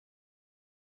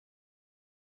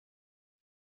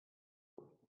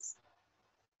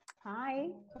Hi.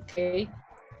 Okay.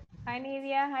 Hi,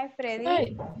 Nidia. Hi, Freddy.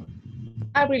 Hi.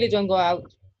 I really don't go out.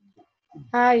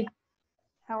 Hi.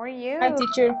 How are you? Hi,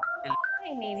 teacher.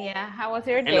 Hi, Nidia. How was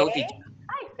your day? Hello, teacher.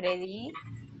 Hi, Freddy.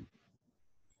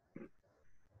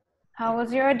 How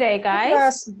was your day, It guys?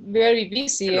 was very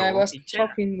busy. I Hello, was teacher.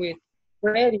 talking with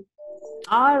Freddy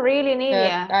Oh, really,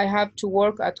 that Nidia? I have to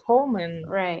work at home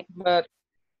Right. but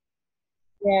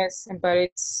yes, but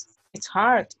it's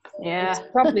hard. Yeah. It's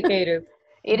complicated.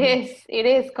 It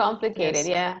is complicated, Yes.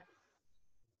 yeah.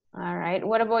 All right.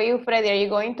 What about you, Freddy? Are you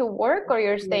going to work or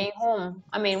you're staying Yes. home?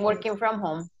 I mean, working from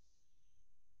home.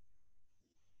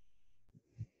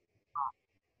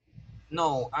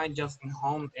 No, I'm just in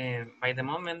home, and by the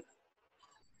moment,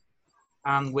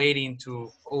 I'm waiting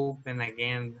to open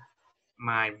again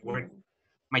my work,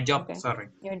 my job. Okay. Sorry.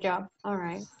 Your job. All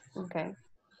right. Okay.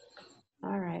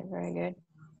 All right. Very good.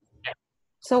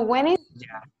 So when is,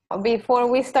 Yeah. before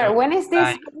we start, when is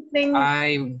this I thing?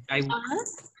 I Uh-huh.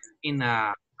 in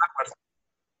a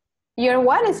Your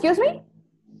what? Excuse me?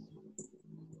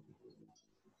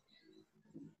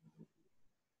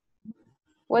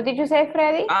 What did you say,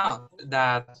 Freddy?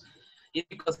 that it's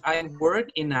because I work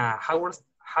in a hardware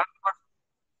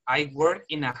I work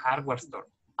in a hardware store.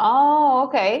 Oh,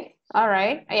 okay. All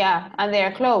right. Yeah, and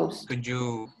they're closed. Could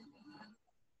you?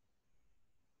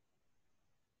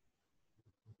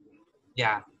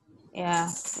 Yeah. Yeah,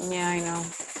 yeah, I know.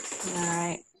 All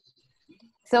right.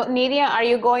 So, Nidia, are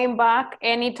you going back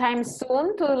anytime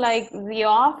soon to like the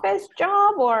office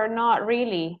job or not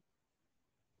really?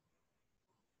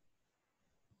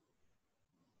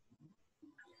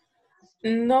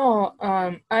 No,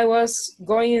 I was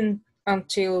going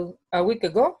until a week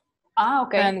ago, Ah,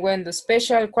 okay. and when the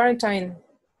special quarantine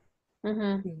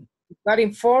Mm-hmm. got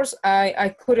enforced,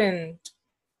 I couldn't.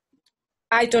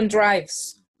 I don't drive.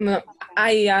 No,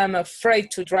 I am afraid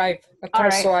to drive a All car,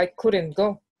 right. so I couldn't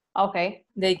go. Okay.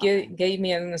 They gave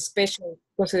me a special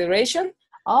consideration.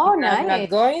 Oh, I'm not nice.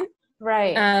 going,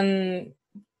 Right. and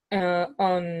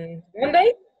on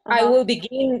Monday I will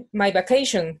begin my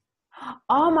vacation.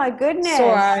 Oh my So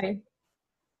goodness.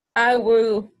 I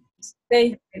will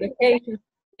stay on vacation. Oh,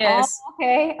 Yes.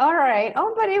 okay. All right.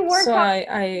 Oh, but it worked So out.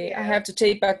 I have to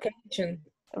take vacation.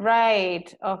 Right.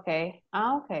 Okay.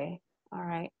 Ah, okay. All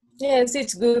right. Yes,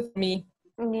 it's good for me.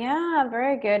 Yeah,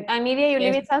 very good. And Nidia, you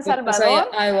live Yes, in San because Salvador?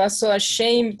 I was so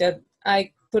ashamed that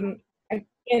I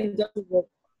can't go to work.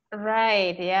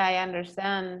 Right. Yeah, I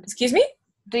understand. Excuse me?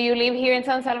 Do you live here in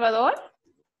San Salvador?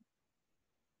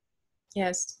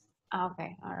 Yes. Ah,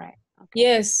 okay. All right.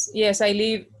 Okay. Yes, I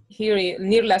live here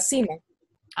near La Cima.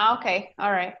 Ah, okay.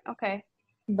 All right. Okay.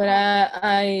 But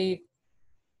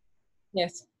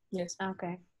yes.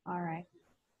 Okay. All right.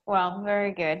 Well,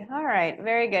 very good. All right.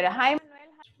 Very good. Hi,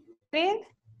 Manuel.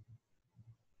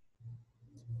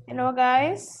 Hello,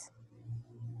 guys.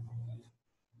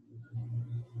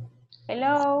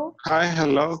 Hello. Hi,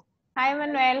 hello. Hi,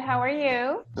 Manuel. How are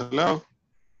you? Hello.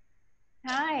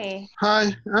 Hi.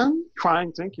 Hi, I'm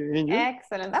fine, thank you. And you?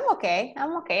 Excellent. I'm okay.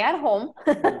 I'm okay at home.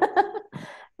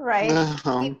 Right.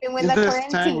 Keeping with It's the the same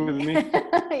quarantine. with me.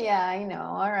 Yeah, I know.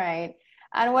 All right.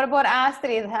 And what about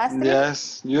Astrid? Astrid?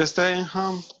 Yes, you stay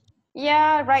home.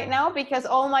 Yeah, right now because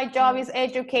all my job is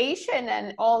education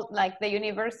and all like the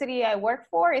university I work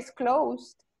for is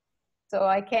closed. So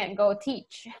I can't go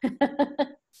teach.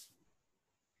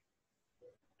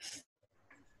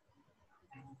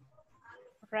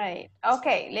 Right.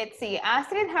 Okay, let's see.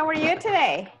 Astrid, how are you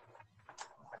today?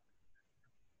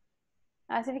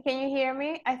 Astrid, can you hear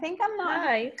me? I think I'm not.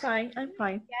 Hi, fine. I'm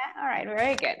fine. Yeah, all right,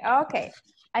 very good. Okay.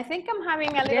 I think I'm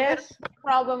having a little bit of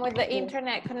problem with the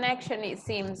internet connection, it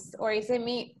seems. Or is it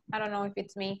me? I don't know if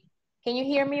it's me. Can you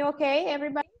hear me okay,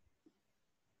 everybody?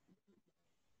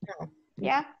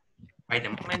 Yeah? By the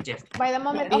moment, yes. By the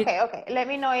moment, okay, okay. Let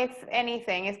me know if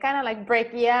anything. It's kind of like break.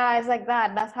 Yeah, it's like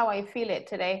that. That's how I feel it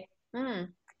today.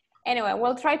 Anyway,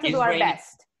 we'll try to do our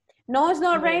best. No, it's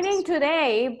not raining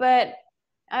today, but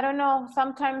I don't know.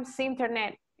 Sometimes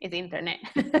internet is internet.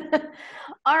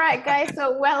 All right, guys,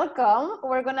 so welcome.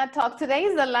 We're going to talk. Today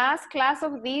is the last class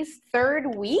of this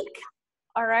third week.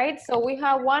 All right, so we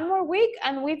have one more week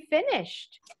and we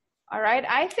finished. All right,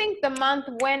 I think the month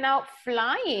went out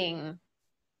flying.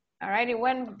 All right, it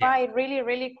went by really,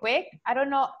 really quick. I don't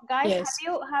know, guys,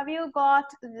 have you got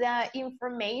the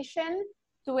information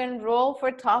to enroll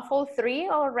for TOEFL 3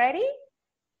 already?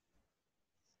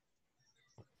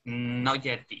 Not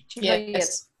yet, teacher.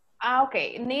 Yes. Ah,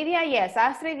 okay. Nidia, yes.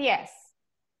 Astrid, yes.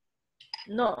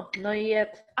 No, not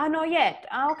yet. Ah, not yet.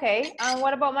 Ah, okay. And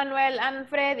what about Manuel and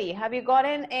Freddy? Have you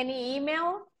gotten any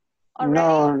email already?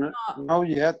 No, not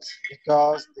yet,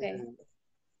 because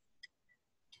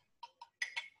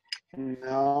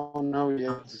No, no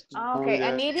yet. No Okay,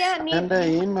 yet. Nidia, And the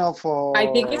email for I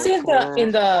think it's in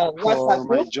the WhatsApp for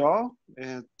my group. job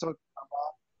talk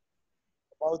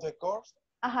about the course.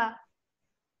 uh-huh.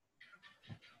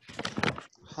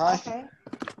 Hi. Okay.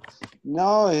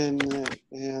 No, in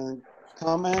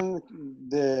comment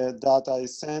that I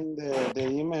send the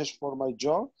image for my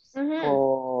job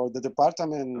for the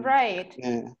department. Right.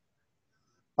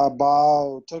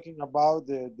 About talking about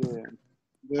the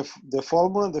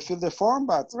form, the fill the form,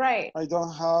 but right. I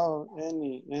don't have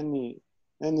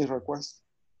any request.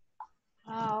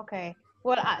 Oh, okay.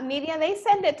 Well, Nidia, they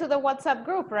send it to the WhatsApp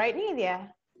group, right, Nidia?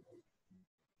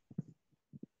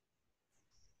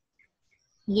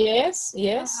 Yes,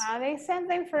 yes. They send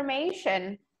the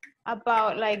information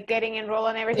about like getting enrolled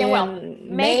and everything. In well,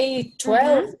 May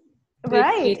 12th.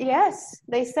 Right, yes.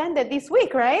 They send it this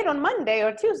week, right? On Monday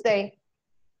or Tuesday.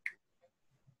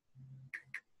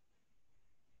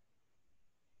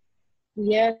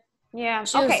 Yeah. Yeah.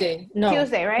 Tuesday. Okay. No.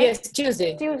 Tuesday, right? Yes,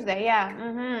 Tuesday. Tuesday,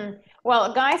 yeah.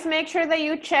 Well, guys, make sure that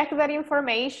you check that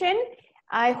information.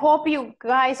 I hope you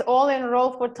guys all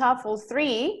enroll for TOEFL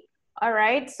 3. All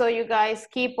right. So you guys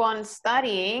keep on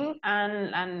studying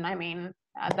and I mean,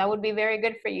 that would be very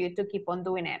good for you to keep on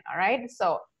doing it. All right.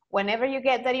 So whenever you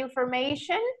get that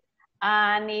information,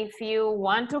 and if you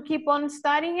want to keep on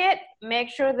studying it, make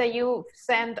sure that you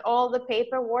send all the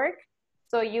paperwork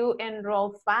so you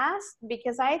enroll fast,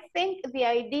 because I think the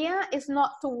idea is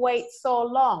not to wait so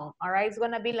long. All right, it's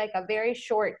going to be like a very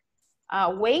short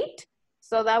wait.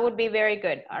 So that would be very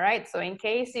good. All right, so in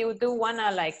case you do want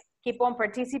to like keep on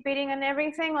participating and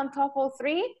everything on TOEFL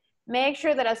 3, make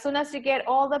sure that as soon as you get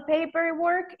all the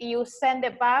paperwork, you send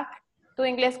it back to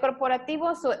Ingles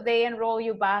Corporativo so they enroll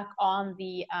you back on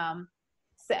the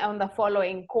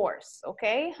following course.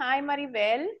 Okay. Hi,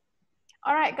 Maribel.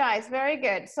 All right, guys. Very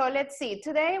good. So let's see.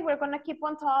 Today we're gonna keep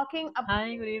on talking.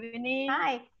 Hi. Good evening.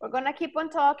 Hi. We're gonna keep on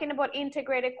talking about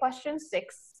integrated question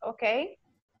 6. Okay.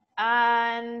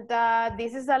 And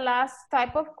this is the last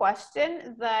type of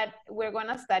question that we're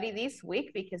gonna study this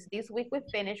week, because this week we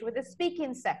finished with the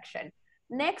speaking section.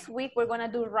 Next week, we're gonna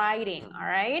do writing, all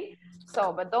right?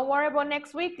 So, but don't worry about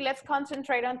next week. Let's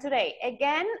concentrate on today.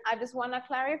 Again, I just wanna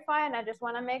clarify and I just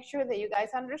wanna make sure that you guys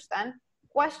understand.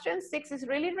 Question 6 is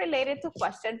really related to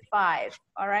question 5,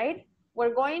 all right?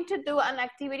 We're going to do an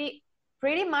activity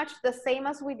pretty much the same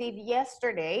as we did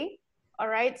yesterday, all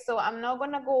right? So I'm not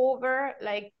gonna go over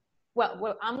like,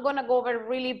 well, I'm gonna go over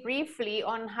really briefly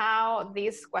on how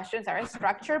these questions are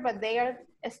structured, but they are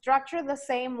structured the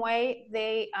same way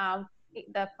they,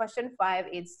 the question 5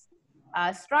 is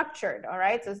structured, all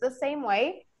right? So it's the same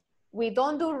way. We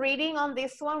don't do reading on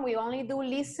this one. We only do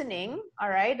listening, all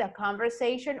right? A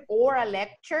conversation or a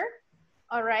lecture,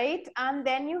 all right? And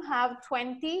then you have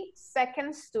 20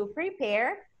 seconds to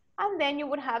prepare, and then you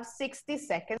would have 60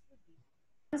 seconds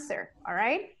to answer, all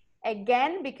right?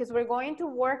 Again, because we're going to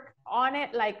work on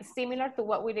it like similar to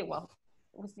what we did, well,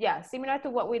 yeah, similar to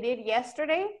what we did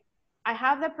yesterday. I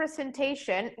have the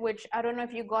presentation, which I don't know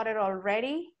if you got it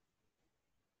already.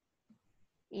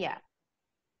 Yeah.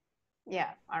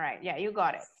 Yeah, all right, yeah, you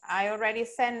got it. I already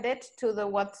sent it to the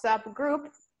WhatsApp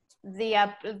group, the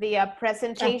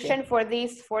presentation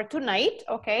for tonight,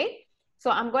 okay? So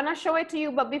I'm gonna show it to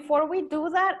you, but before we do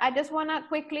that, I just wanna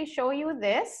quickly show you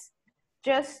this,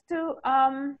 just to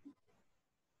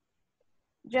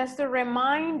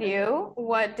remind you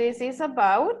what this is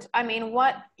about. I mean,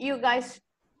 what you guys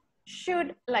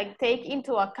should like take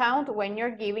into account when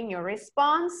you're giving your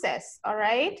responses, all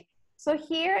right? So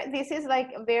here, this is like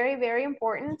very, very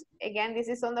important. Again, this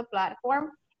is on the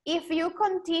platform. If you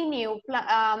continue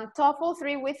TOEFL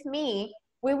 3 with me,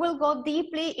 we will go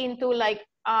deeply into like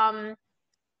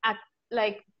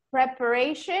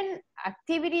preparation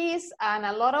activities and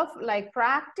a lot of like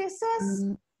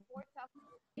practices,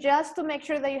 just to make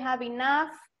sure that you have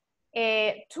enough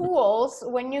tools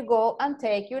when you go and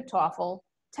take your TOEFL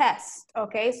test,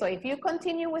 okay? So if you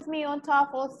continue with me on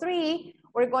TOEFL 3,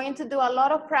 we're going to do a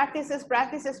lot of practices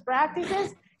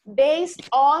based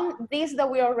on this that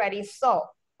we already saw,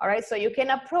 all right? So you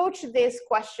can approach these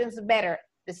questions better,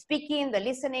 the speaking, the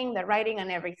listening, the writing, and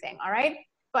everything, all right?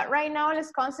 But right now, let's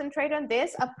concentrate on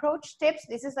this. Approach tips,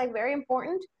 this is like very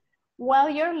important. While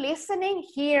you're listening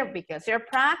here, because you're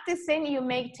practicing, you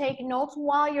may take notes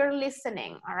while you're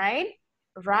listening, all right?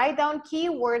 Write down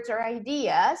keywords or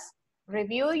ideas.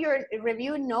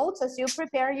 Review notes as you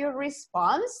prepare your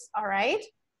response, all right?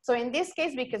 So in this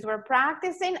case, because we're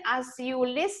practicing, as you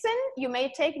listen, you may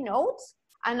take notes,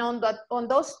 and on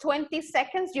those 20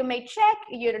 seconds, you may check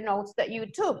your notes that you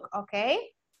took, okay?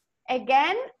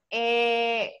 Again,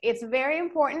 it's very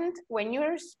important when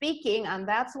you're speaking, and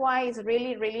that's why it's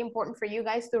really, really important for you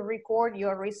guys to record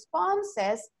your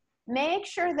responses. Make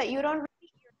sure that you don't,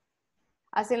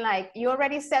 as in like you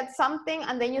already said something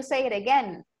and then you say it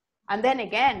again and then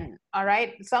again, all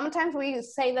right? Sometimes we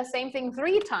say the same thing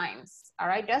 3 times, all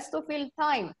right? Just to fill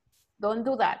time. Don't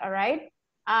do that, all right?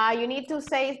 You need to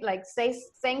say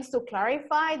things to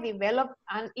clarify, develop,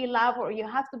 and elaborate. You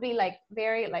have to be like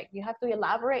you have to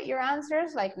elaborate your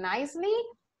answers like nicely.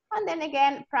 And then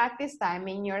again, practice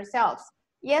timing yourselves.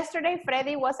 Yesterday,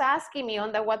 Freddie was asking me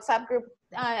on the WhatsApp group,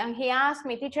 and he asked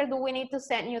me, teacher, do we need to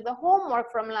send you the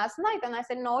homework from last night? And I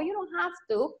said, no, you don't have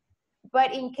to.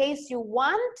 But in case you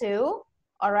want to,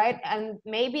 all right, and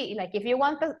maybe like if you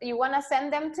want to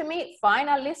send them to me, fine,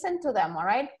 I'll listen to them, all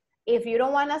right? If you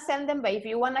don't want to send them, but if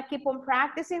you want to keep on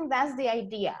practicing, that's the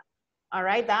idea. All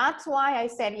right, that's why I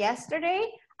said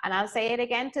yesterday, and I'll say it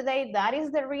again today, that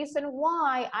is the reason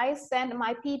why I send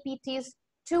my PPTs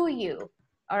to you.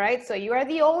 All right, so you are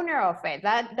the owner of it.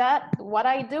 That what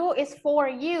I do is for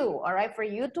you, all right, for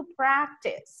you to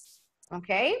practice.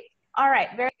 Okay, all right,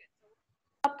 very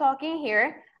good. Stop talking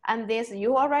here, and this,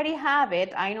 you already have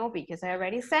it, I know, because I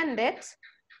already sent it.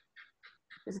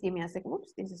 Just give me a second.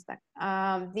 Oops, this is stuck.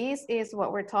 This is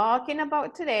what we're talking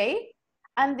about today.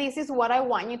 And this is what I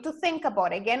want you to think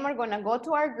about. Again, we're going to go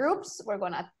to our groups. We're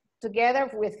going to,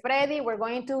 together with Freddie, we're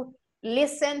going to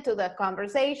listen to the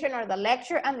conversation or the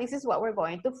lecture. And this is what we're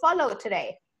going to follow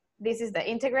today. This is the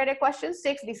integrated question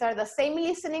 6. These are the same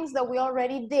listenings that we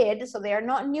already did. So they are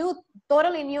not new,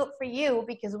 totally new for you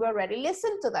because we already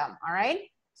listened to them. All right.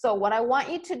 So what I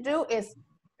want you to do is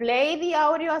play the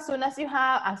audio as soon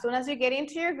as you get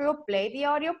into your group, play the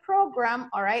audio program,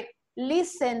 all right?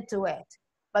 Listen to it.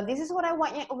 But this is what I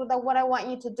want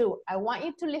you to do. I want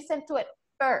you to listen to it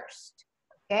first,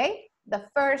 okay? The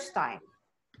first time.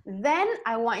 Then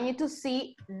I want you to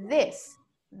see this,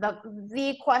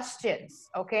 the questions,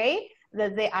 okay?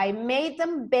 I made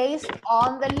them based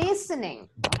on the listening,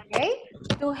 okay?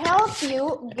 To help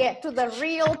you get to the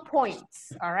real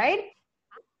points, all right?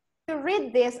 To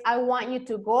read this, I want you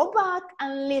to go back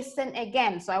and listen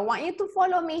again. So I want you to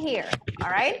follow me here,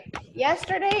 all right?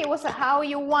 Yesterday, it was how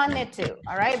you wanted to,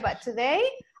 all right? But today,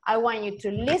 I want you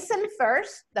to listen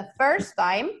first, the first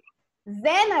time.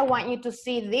 Then I want you to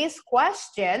see these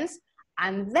questions.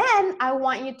 And then I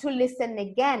want you to listen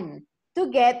again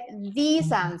to get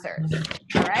these answers,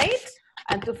 all right?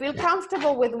 And to feel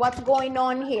comfortable with what's going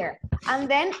on here. And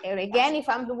then again, if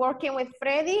I'm working with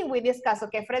Freddie, we discuss,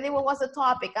 okay, Freddie, what was the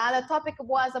topic? The topic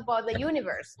was about the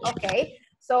universe. Okay,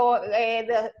 so,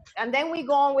 and then we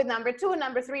go on with number 2,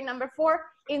 number 3, number 4,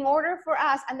 in order for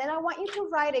us, and then I want you to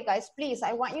write it, guys, please.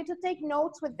 I want you to take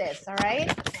notes with this, all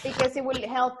right? Because it will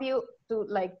help you to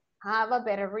like have a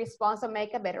better response or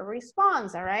make a better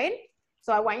response, all right?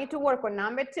 So I want you to work on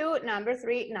number 2, number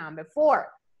 3, number 4.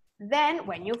 Then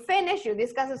when you finish, you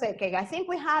discuss and say, okay, I think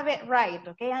we have it right,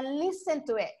 okay? And listen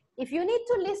to it. If you need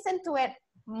to listen to it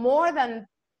more than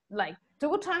like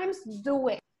 2 times, do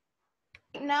it.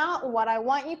 Now, what I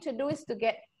want you to do is to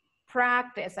get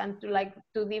practice and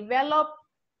to develop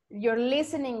your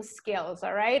listening skills,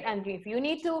 all right? And if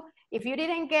you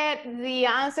didn't get the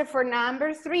answer for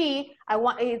number 3,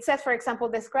 it says, for example,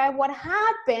 describe what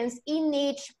happens in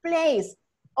each place.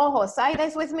 Oh, Saida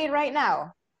is with me right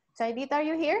now. Saidita, are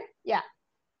you here? Yeah.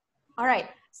 All right.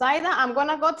 Saida, I'm going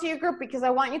to go to your group because I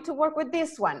want you to work with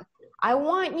this one. I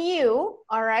want you,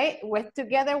 all right,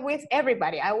 together with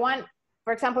everybody. I want,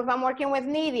 for example, if I'm working with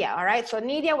Nidia, all right? So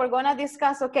Nidia, we're going to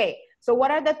discuss, okay, so what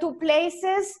are the 2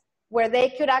 places where they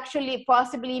could actually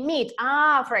possibly meet?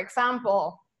 For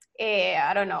example,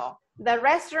 I don't know, the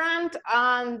restaurant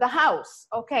and the house.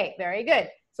 Okay, very good.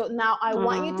 So now I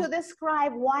want you to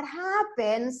describe what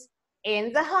happens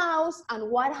in the house and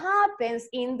what happens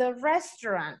in the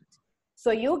restaurant.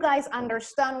 So you guys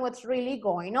understand what's really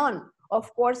going on.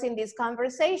 Of course, in this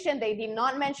conversation, they did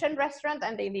not mention restaurant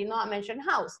and they did not mention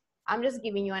house. I'm just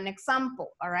giving you an example,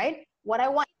 all right? What I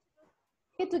want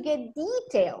you to get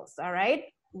details, all right?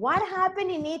 What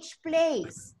happened in each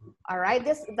place, all right?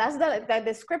 That's the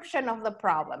description of the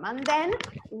problem. And then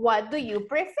what do you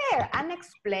prefer? And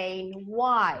explain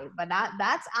why. But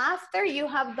that's after you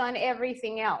have done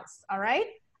everything else, all right?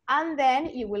 And then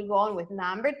you will go on with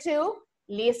number 2,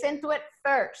 listen to it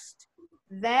first.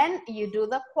 Then you do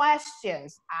the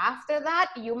questions. After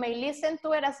that, you may listen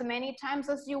to it as many times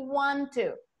as you want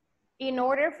to in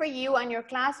order for you and your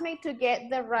classmate to get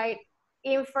the right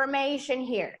information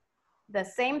here. The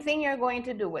same thing you're going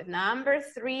to do with number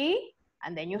 3,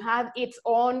 and then you have its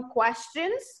own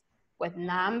questions with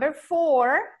number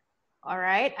 4, all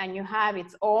right? And you have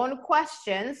its own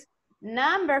questions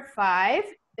Number 5,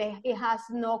 it has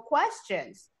no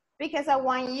questions because I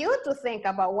want you to think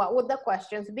about what would the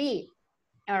questions be.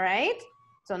 All right?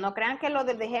 So no crean que lo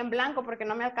dejé en blanco porque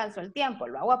no me alcanzó el tiempo.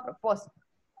 Lo hago a propósito.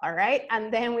 All right?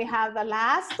 And then we have the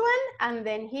last one. And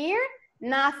then here,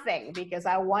 nothing because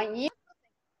I want you.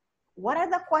 What are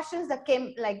the questions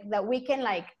that we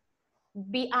can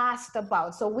be asked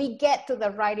about so we get to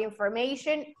the right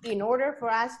information in order for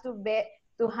us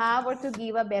to have or to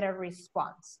give a better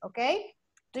response, okay?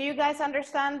 Do you guys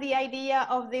understand the idea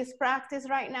of this practice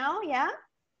right now? Yeah?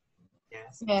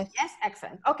 Yes. Yes. Yes,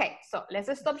 excellent. Okay, so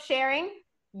let's stop sharing.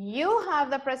 You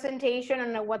have the presentation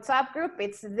on the WhatsApp group,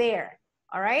 it's there.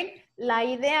 All right? La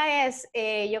idea es,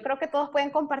 yo creo que todos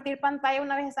pueden compartir pantalla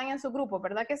una vez están en su grupo,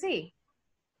 ¿verdad que sí?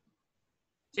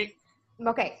 Sí.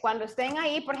 Ok, cuando estén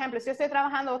ahí, por ejemplo, si yo estoy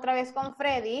trabajando otra vez con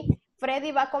Freddy,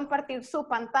 Freddy va a compartir su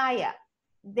pantalla.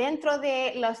 Dentro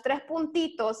de los 3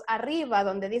 puntitos arriba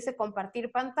donde dice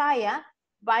compartir pantalla,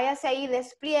 váyase ahí,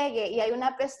 despliegue y hay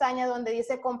una pestaña donde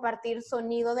dice compartir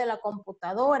sonido de la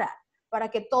computadora para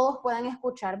que todos puedan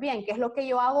escuchar bien, que es lo que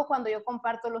yo hago cuando yo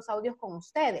comparto los audios con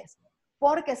ustedes.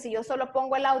 Porque si yo solo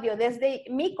pongo el audio desde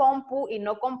mi compu y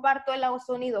no comparto el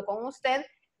sonido con usted,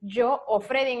 yo o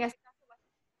Freddy en este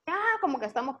como que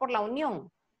estamos por la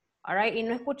unión, all right, y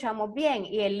no escuchamos bien,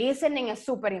 y el listening es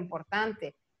súper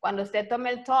importante. Cuando usted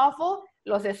tome el TOEFL,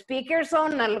 los speakers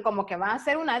son como que va a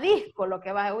ser una disco lo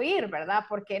que va a oír, ¿verdad?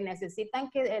 Porque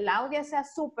necesitan que el audio sea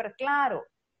súper claro,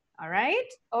 all right?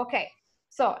 Okay,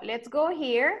 so let's go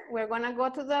here. We're going to go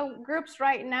to the groups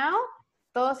right now.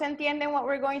 ¿Todos entienden what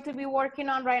we're going to be working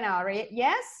on right now, right?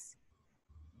 Yes?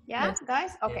 Yeah, Yes.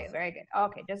 guys? Okay, very good.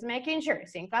 Okay, just making sure.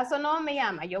 Si en caso no, me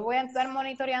llama. Yo voy a estar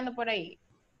monitoreando por ahí.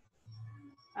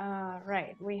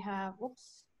 Right, we have,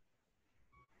 oops.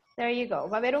 There you go.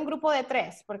 Va a haber un grupo de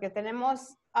 3 porque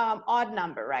tenemos odd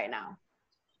number right now.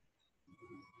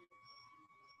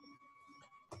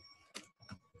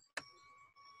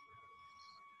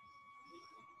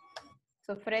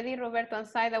 So Freddy, Roberto, and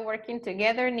Saida working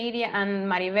together, Nidia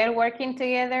and Maribel working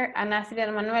together, and Astrid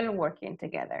and Manuel working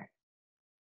together.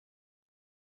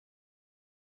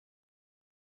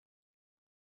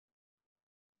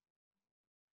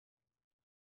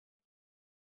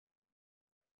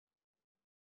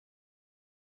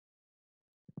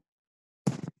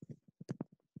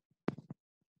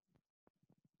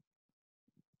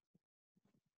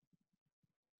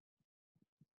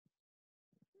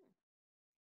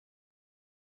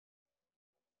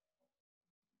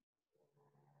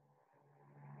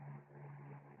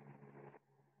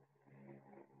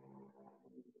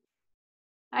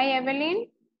 Hi, Evelyn.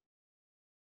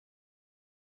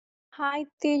 Hi,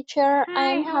 teacher.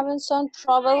 Hi, I'm having some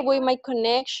trouble with my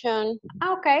connection.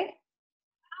 Okay.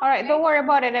 All right, don't worry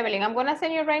about it, Evelyn. I'm gonna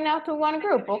send you right now to one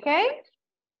group, okay?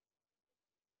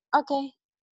 Okay,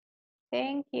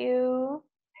 Thank you.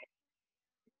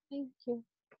 thank you.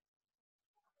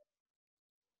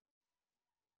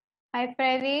 Hi,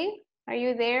 Freddy. Are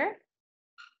you there?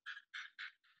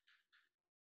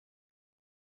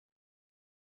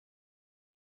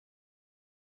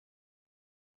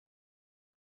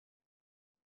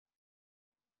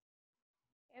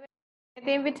 Get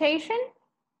the invitation?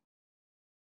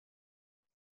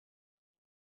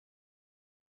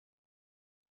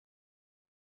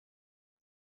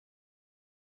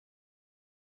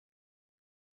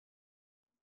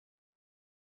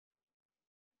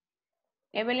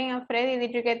 Evelyn and Freddy,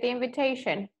 did you get the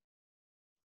invitation?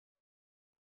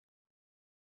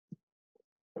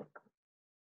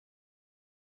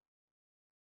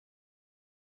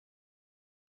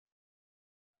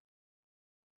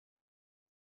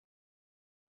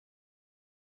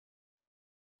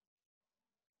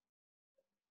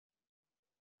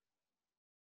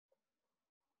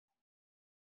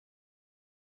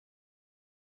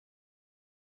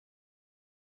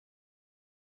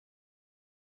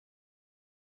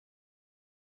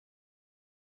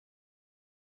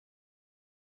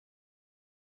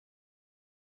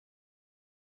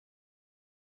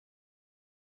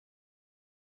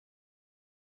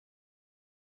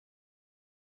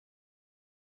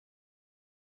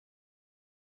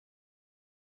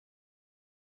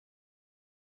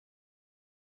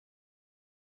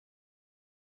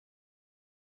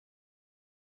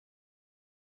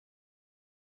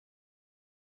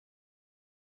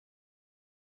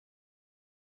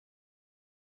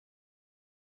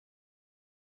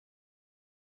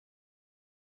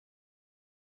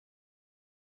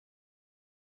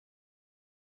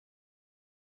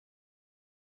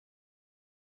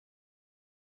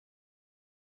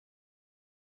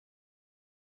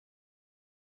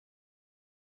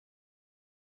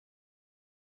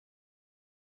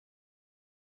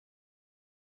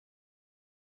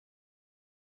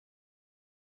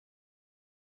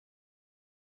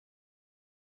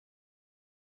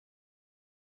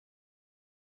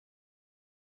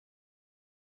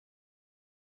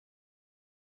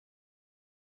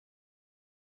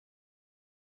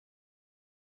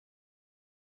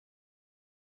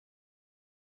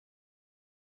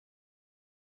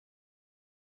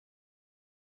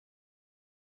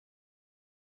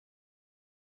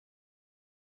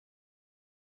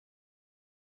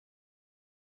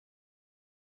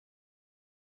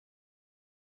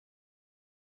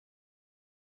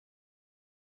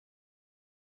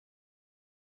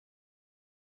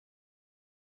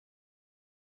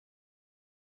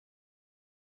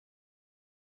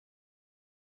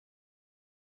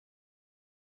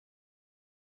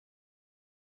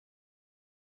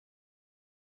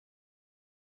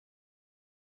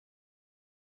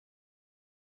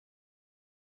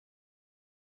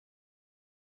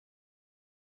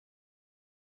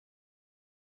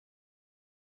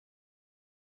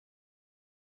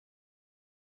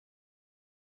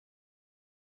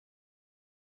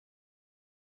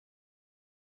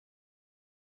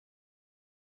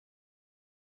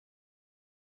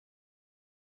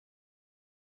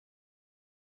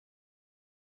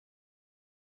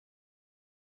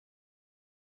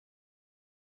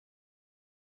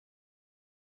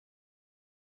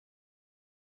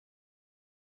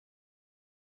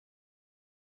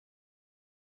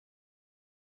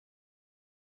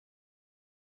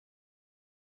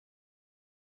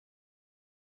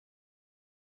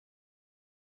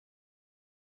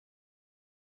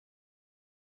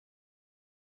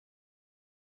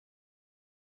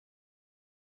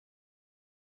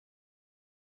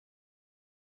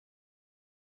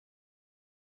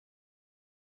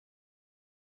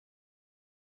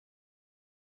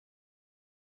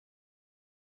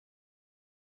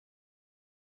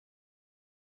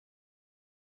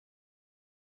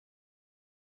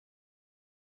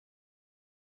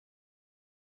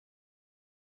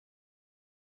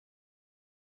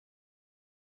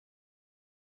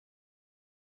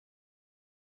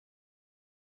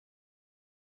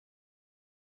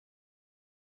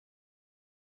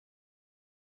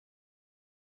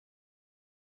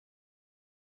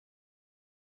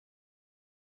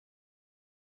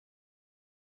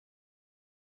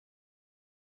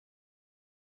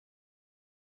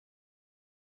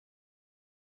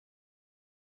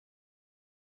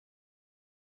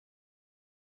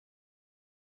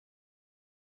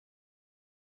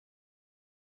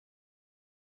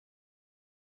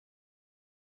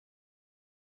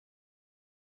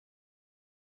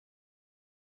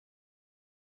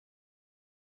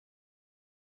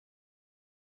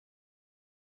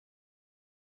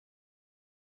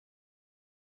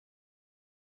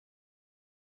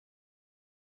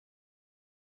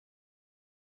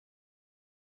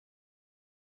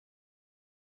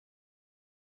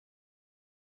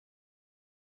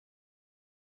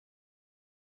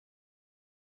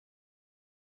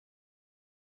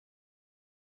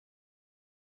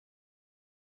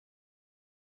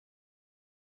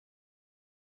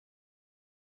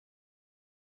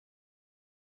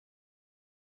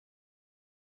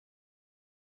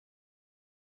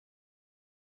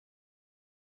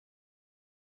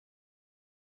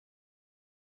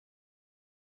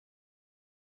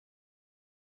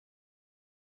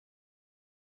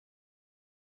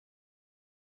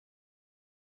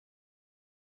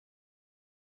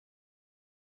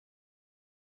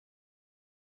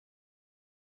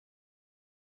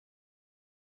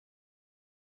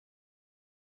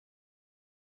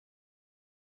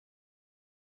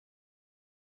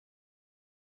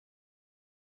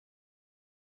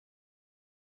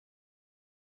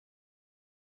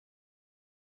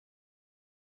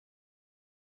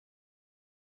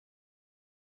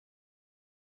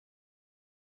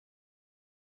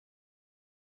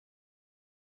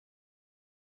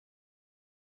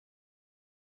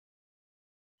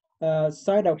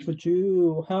 Saida,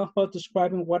 how about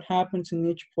describing what happens in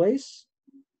each place?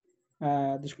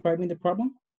 Describing the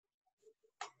problem?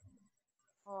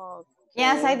 Okay.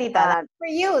 Yeah, Saidita, that's for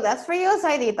you. That's for you,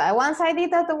 Saidita. I want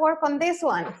Saidita to work on this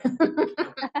one.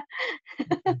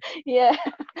 Yeah.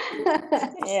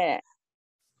 Yeah.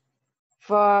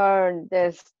 For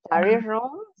the study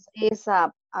room is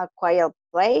a quiet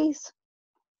place.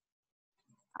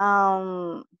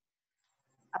 At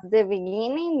the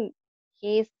beginning,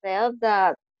 he said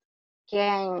that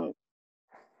can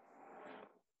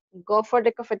go for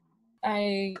the cafeteria.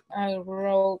 I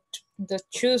wrote the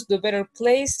choose the better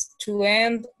place to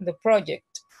end the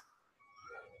project.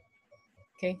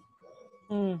 Okay.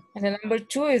 And then number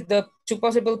 2 is the 2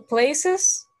 possible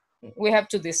places. We have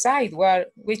to decide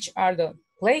which are the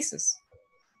places.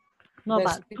 No,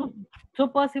 but two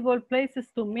possible places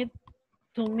to meet.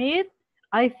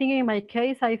 I think in my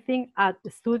case, I think at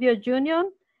Studio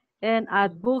Union and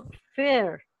at Book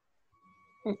Fair.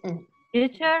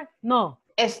 Teacher, no.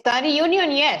 A study union,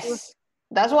 yes.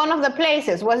 That's one of the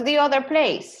places. What's the other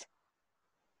place?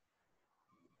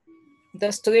 The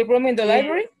study room in the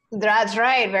library? That's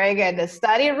right, very good. The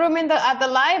study room at the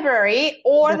library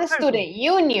or the student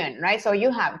union, right? So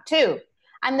you have 2.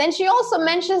 And then she also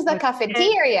mentions the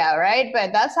cafeteria, right?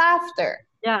 But that's after.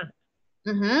 Yeah.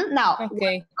 Now,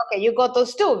 okay, you got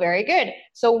those 2, very good.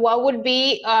 So what would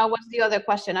be, what's the other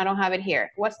question? I don't have it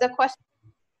here. What's the question?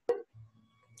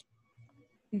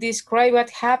 Describe what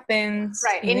happens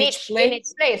in each place. In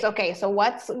each place. Okay, so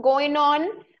what's going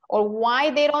on or why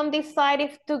they don't decide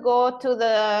if to go to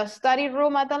the study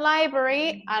room at the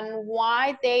library and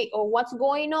why or what's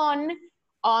going on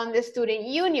the student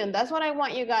union. That's what I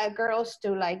want you guys, girls,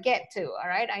 to like get to, all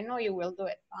right? I know you will do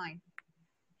it fine.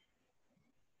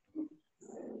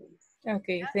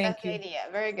 Okay, thank That's you. the idea.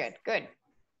 Very good, good.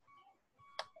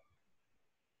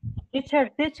 Teacher.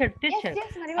 Yes,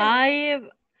 Maribel.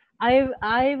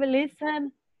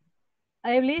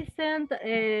 I've listened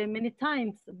many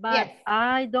times, but yes.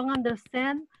 I don't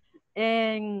understand.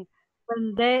 And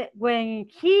when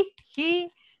he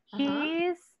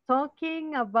is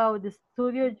talking about the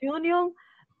studio union,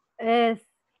 I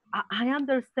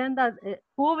understand that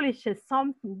publishes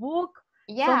some book.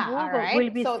 Yeah, some book all right. will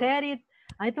be said it.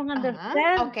 I don't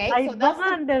understand. Okay, I so don't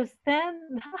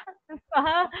understand. So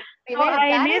I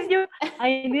need you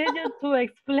to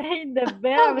explain the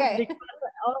better because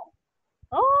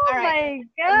oh right. my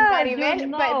God, Maribel, you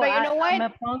know, but you know what? me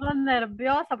pongo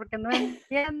nerviosa porque no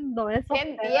entiendo esos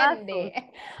pedazos.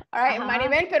 All right,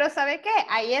 Maribel, pero ¿sabe qué?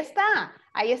 Ahí está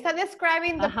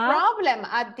describing the problem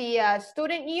at the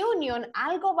student union.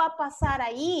 Algo va a pasar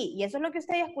ahí y eso es lo que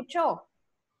usted escuchó.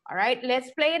 All right,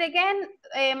 let's play it again,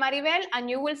 Maribel, and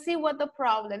you will see what the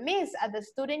problem is. At the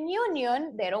student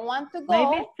union, they don't want to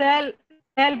go. Maybe sell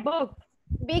books.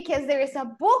 Because there is a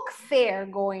book fair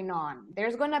going on.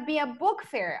 There's going to be a book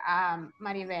fair,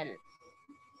 Maribel.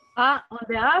 On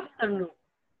the afternoon.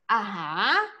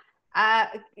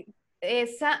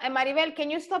 Maribel,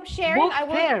 can you stop sharing? Book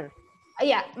fair.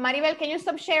 Yeah, Maribel, can you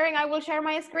stop sharing? I will share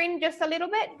my screen just a little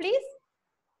bit, please.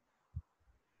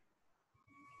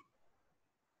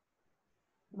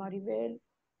 Maribel.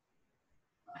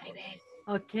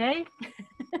 Okay.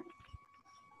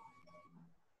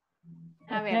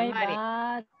 A ver, Mari.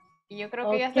 Yo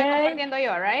creo que ya estoy compartiendo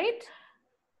yo, right?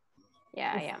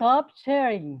 Yeah. Stop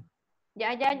sharing.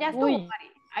 Ya estuvo,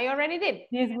 Mari. I already did.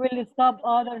 This will stop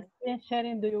other screen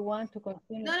sharing. Do you want to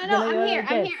continue? No, I'm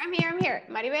here.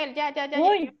 Maribel, ya.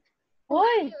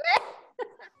 Uy.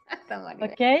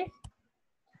 Okay.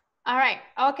 All right,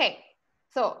 okay.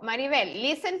 So, Maribel,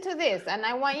 listen to this, and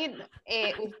I want you,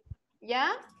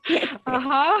 yeah?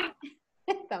 All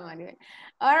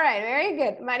right, very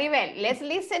good. Maribel, let's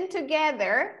listen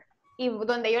together. Y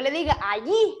donde yo le diga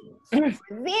allí,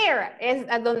 there is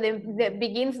donde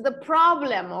begins the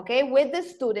problem, okay, with the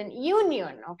student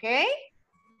union, okay?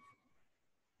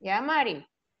 Yeah, Mari.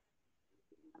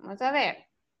 Vamos a ver.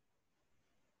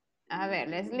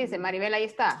 Let's listen. Maribel, ahí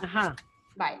está.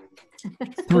 Bye.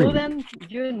 Student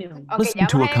union. Okay, listen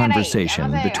to a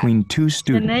conversation between 2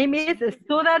 students. The name is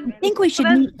student. I think we should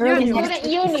meet early next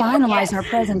week to finalize our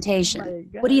presentation.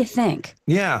 What do you think?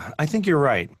 Yeah, I think you're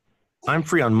right. I'm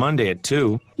free on Monday at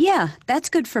 2. Yeah, that's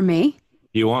good for me.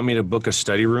 You want me to book a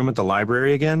study room at the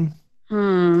library again?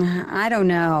 I don't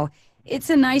know. It's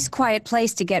a nice quiet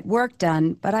place to get work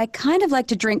done, but I kind of like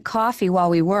to drink coffee while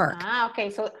we work. Okay,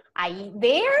 so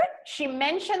there she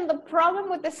mentioned the problem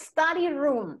with the study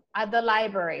room at the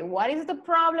library. What is the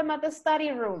problem at the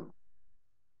study room?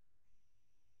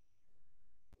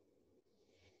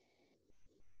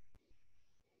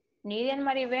 Nidia and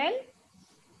Maribel?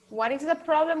 What is the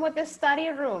problem with the study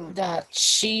room? That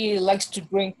she likes to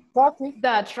drink coffee.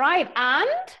 That's right. And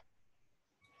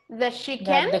that she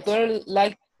can't? That the girl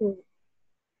likes to,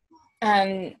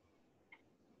 and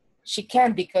she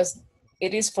can't because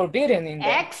it is forbidden in the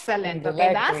Excellent. in the Okay,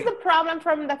 library. that's the problem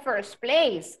from the first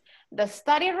place. The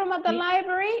study room at the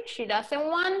library, she doesn't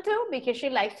want to because she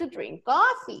likes to drink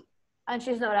coffee. And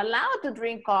she's not allowed to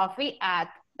drink coffee at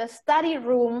the study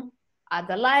room at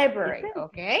the library.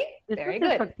 Okay, very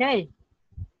good. Okay.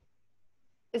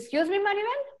 Excuse me,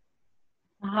 Maribel?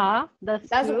 That's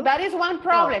true. That is one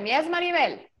problem. Yes,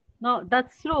 Maribel? No,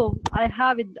 that's true. I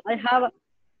have it.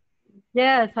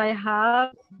 Yes, I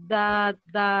have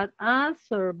that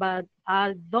answer, but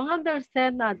I don't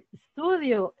understand that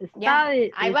studio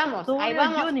study. Ahí vamos, ahí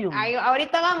vamos. Union.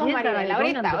 Ahorita vamos, Yes, Maribel.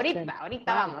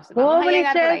 Ahorita vamos. Vamos a Publisher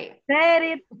llegar por ahí. said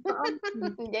it.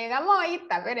 Llegamos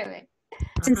ahorita, espéreme.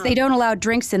 Since they don't allow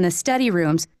drinks in the study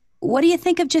rooms, what do you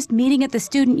think of just meeting at the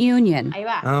student union? Ahí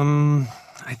va.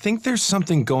 I think there's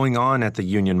something going on at the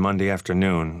union Monday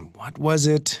afternoon. What was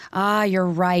it? Ah, you're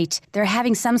right. They're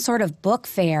having some sort of book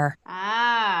fair.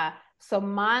 So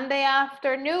Monday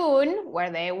afternoon, where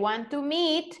they want to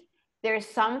meet, there's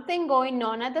something going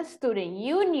on at the student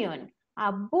union,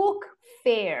 a book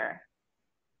fair.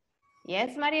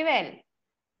 Yes, Maribel?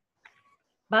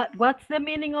 But what's the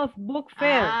meaning of book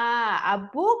fair? A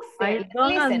book fair. I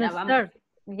don't understand.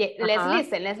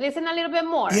 Let's listen a little bit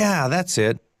more. Yeah, that's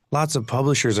it. Lots of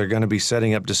publishers are going to be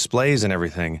setting up displays and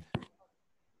everything.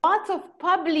 Lots of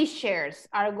publishers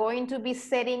are going to be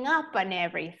setting up and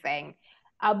everything.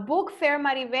 A book fair,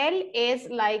 Maribel, is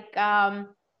like a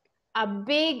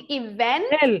big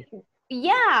event.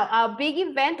 Yeah, a big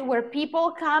event where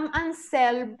people come and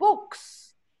sell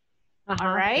books.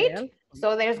 All right?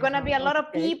 So there's going to be a lot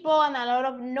of people and a lot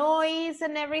of noise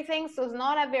and everything. So it's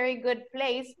not a very good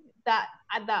place that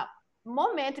at that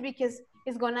moment because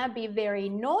it's going to be very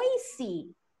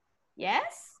noisy.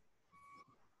 Yes?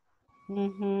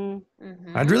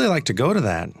 I'd really like to go to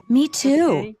that. Me too.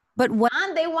 Okay. But what?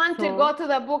 And they want to go to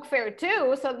the book fair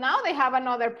too. So now they have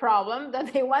another problem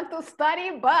that they want to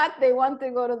study, but they want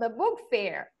to go to the book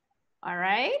fair. All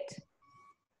right?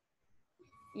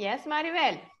 Yes,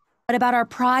 Maribel? What about our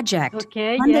project?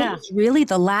 Okay, Monday yeah. is really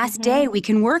the last day we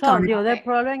can work on The it. other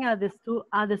problem at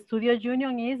the studio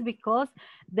union is because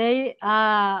they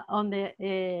on the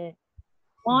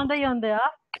Monday on the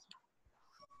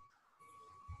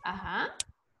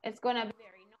It's gonna be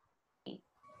very noisy.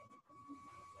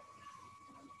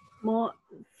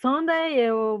 Sunday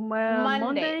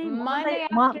Monday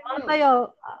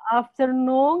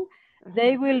afternoon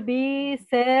they will be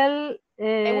selling.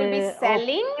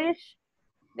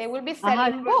 They will be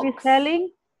selling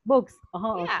books.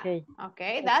 Yeah. Okay.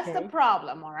 Okay, that's the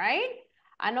problem, all right?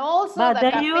 And also but the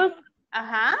they cafe... use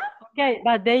okay,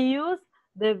 but they use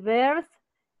the verb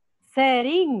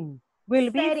setting.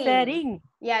 Will be setting.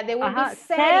 Yeah, they will be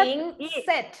setting.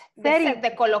 Set.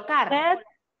 De colocar.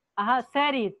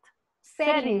 Set it.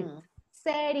 Setting.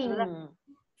 They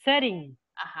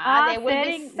will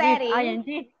be setting.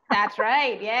 ING. That's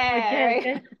right. Yeah.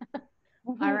 Okay.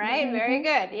 All right. Very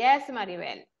good. Yes,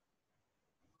 Maribel.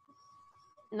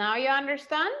 Now you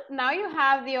understand? Now you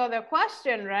have the other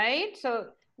question, right?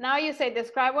 So now you say,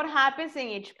 describe what happens in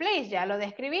each place. Ya lo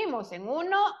describimos. En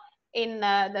uno, in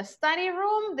the study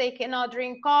room, they cannot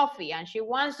drink coffee. And she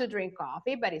wants to drink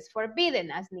coffee, but it's forbidden,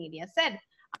 as Nidia said.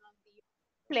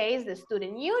 The place, the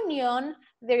student union,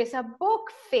 there is a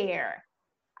book fair.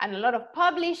 And a lot of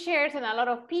publishers and a lot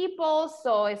of people.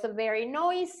 So it's very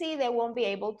noisy. They won't be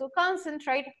able to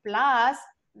concentrate. Plus,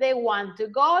 they want to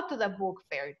go to the book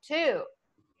fair too.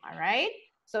 All right,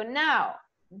 so now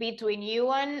between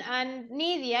you and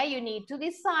Nidia, you need to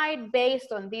decide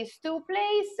based on these two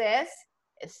places,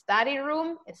 a study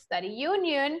room, a study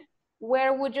union,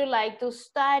 where would you like to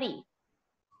study?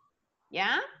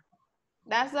 Yeah,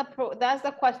 that's the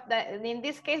question. In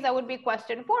this case, that would be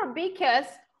question 4 because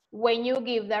when you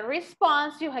give the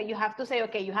response, you have to say,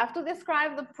 okay, you have to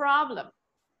describe the problem.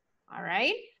 All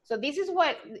right. So this is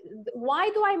why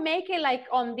do I make it like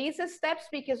on these steps?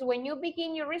 Because when you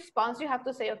begin your response, you have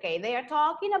to say, okay, they are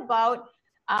talking about,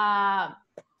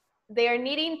 they are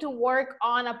needing to work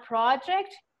on a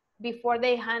project before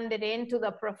they hand it in to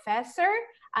the professor.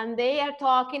 And they are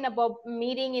talking about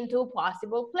meeting in 2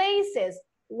 possible places.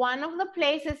 One of the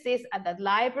places is at the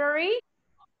library,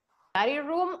 study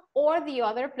room, or the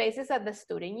other places at the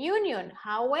student union.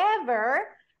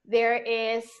 However, there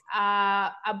is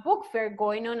a book fair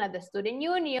going on at the student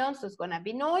union, so it's going to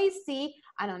be noisy.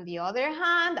 And on the other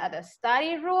hand, at the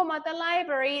study room at the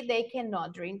library, they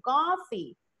cannot drink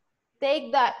coffee.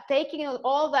 taking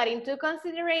all that into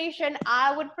consideration,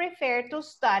 I would prefer to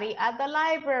study at the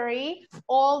library,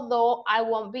 although I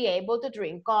won't be able to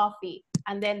drink coffee.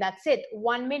 And then that's it,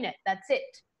 1 minute, that's it.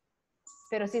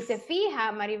 Pero si se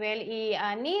fija, Maribel y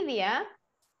Nidia,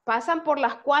 pasan por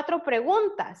las 4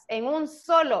 preguntas en una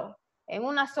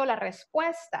sola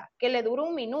respuesta, que le dura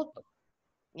 1 minuto,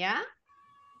 ¿ya?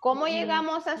 ¿Cómo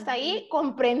llegamos hasta ahí?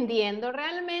 Comprendiendo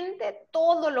realmente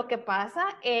todo lo que pasa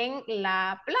en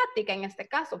la plática, en este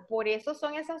caso. Por eso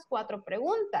son esas 4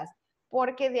 preguntas,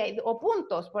 o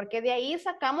puntos, porque de ahí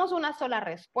sacamos una sola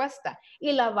respuesta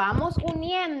y la vamos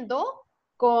uniendo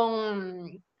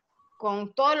con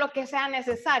todo lo que sea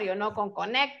necesario, ¿no? Con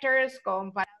connectors,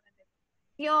 con palabras de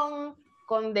definición,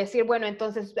 con decir, bueno,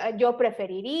 entonces yo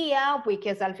preferiría,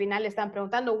 porque al final le están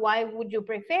preguntando, why would you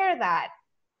prefer that?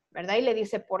 ¿Verdad? Y le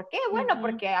dice, ¿por qué? Bueno,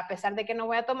 porque a pesar de que no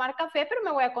voy a tomar café, pero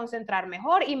me voy a concentrar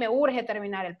mejor y me urge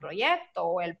terminar el proyecto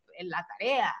o la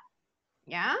tarea,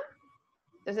 ¿ya?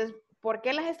 Entonces, ¿por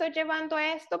qué las estoy llevando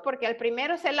a esto? Porque al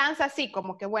primero se lanza así,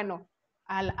 como que, bueno,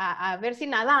 a ver si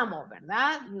nadamos,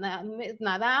 ¿verdad?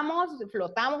 Nadamos,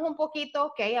 flotamos un poquito,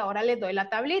 ok, ahora les doy la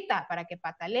tablita para que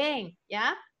pataleen,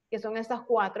 ¿ya? Que son estas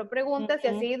 4 preguntas y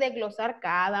así desglosar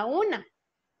cada una.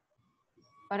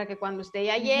 Para que cuando usted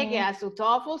ya llegue a su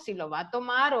TOEFL, si lo va a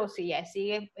tomar o si ya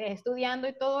sigue estudiando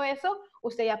y todo eso,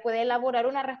 usted ya puede elaborar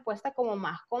una respuesta como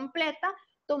más completa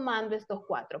tomando estos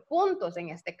 4 puntos en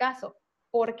este caso.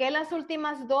 ¿Por qué las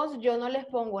últimas 2 yo no les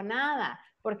pongo nada?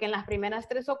 Porque en las primeras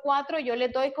 3 o 4 yo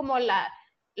les doy como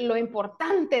lo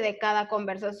importante de cada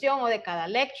conversación o de cada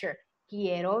lecture.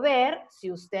 Quiero ver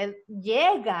si usted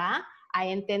llega a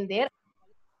entender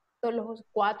los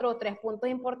 4 o 3 puntos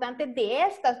importantes de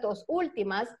estas 2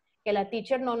 últimas que la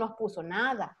teacher no nos puso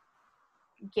nada.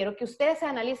 Quiero que usted se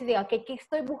analice y diga, ¿qué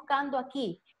estoy buscando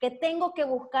aquí? ¿Qué tengo que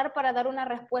buscar para dar una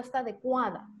respuesta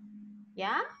adecuada?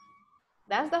 ¿Ya?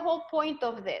 That's the whole point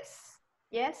of this.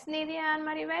 Yes, Nidia and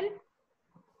Maribel?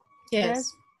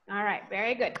 Yes. All right,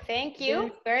 very good. Thank you.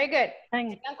 Yes. Very good.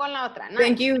 Sigan con la otra. Nice.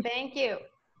 Thank you. Thank you.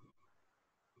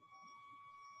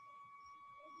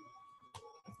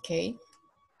 Okay.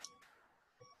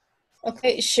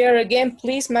 Okay, share again,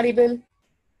 please, Maribel.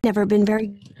 Never been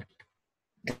very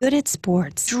good at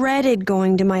sports. Dreaded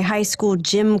going to my high school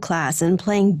gym class and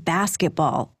playing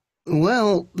basketball.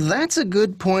 Well, that's a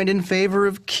good point in favor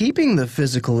of keeping the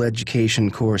physical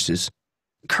education courses.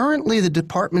 Currently, the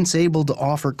department's able to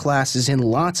offer classes in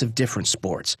lots of different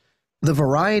sports. The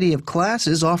variety of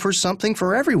classes offers something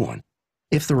for everyone.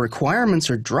 If the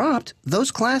requirements are dropped,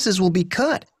 those classes will be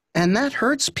cut. And that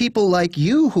hurts people like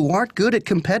you who aren't good at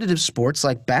competitive sports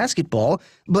like basketball,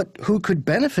 but who could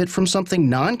benefit from something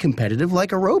non-competitive like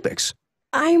aerobics.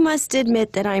 I must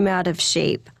admit that I'm out of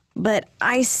shape, but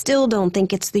I still don't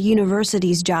think it's the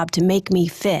university's job to make me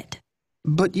fit.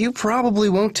 But you probably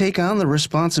won't take on the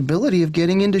responsibility of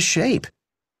getting into shape.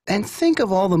 And think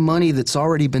of all the money that's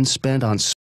already been spent on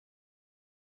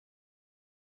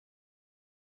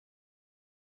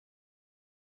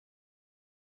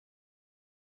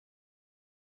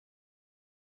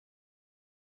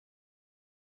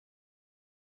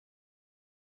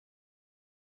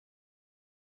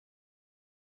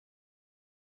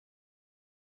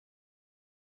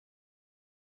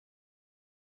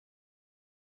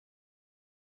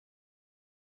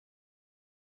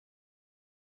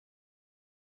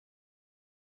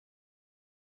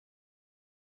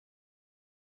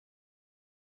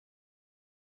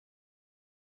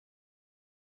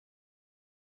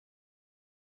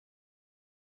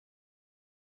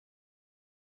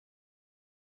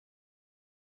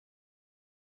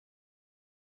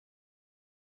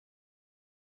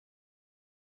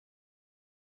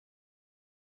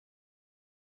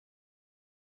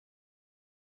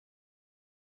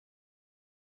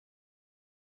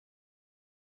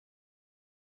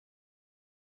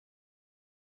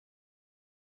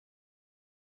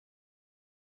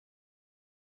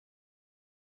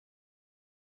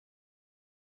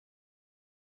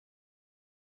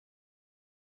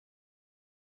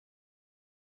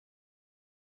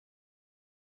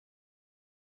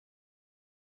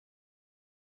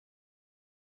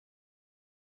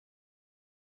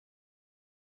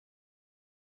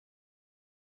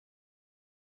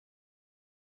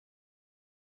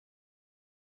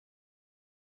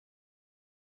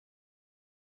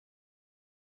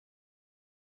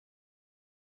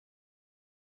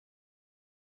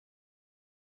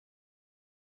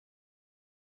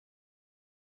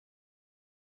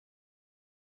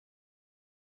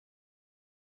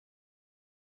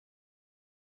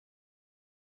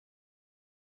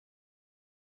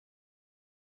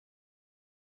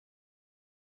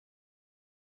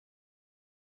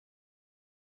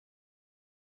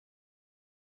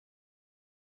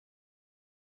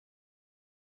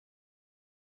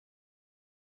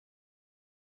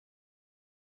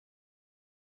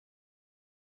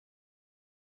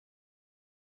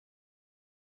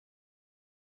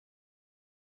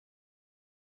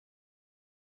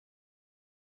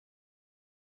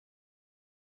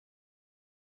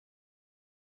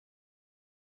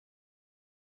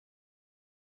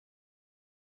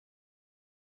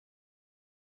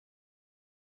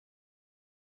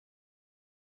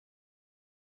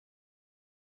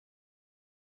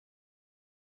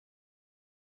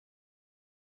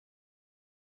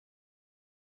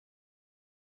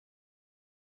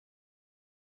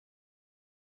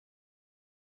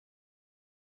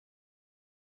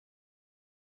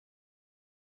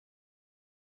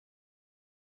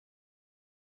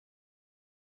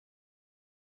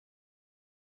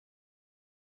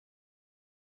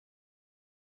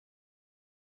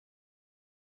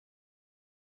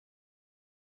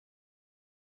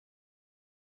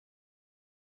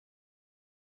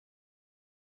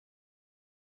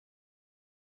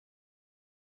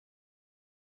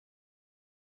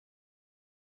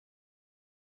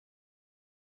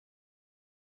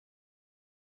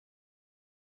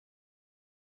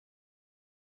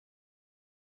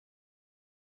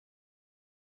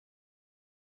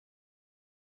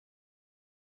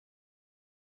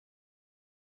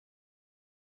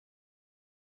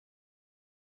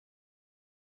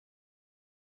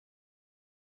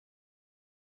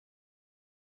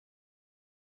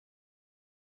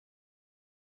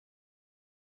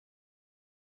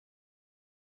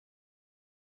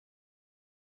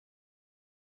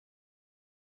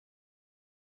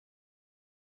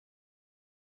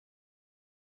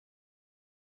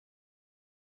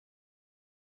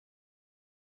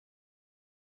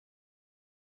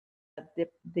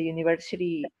the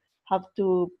university have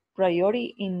to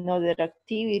priority in other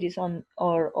activities on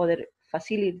or other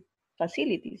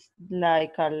facilities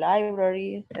like a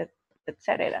library,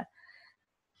 etc.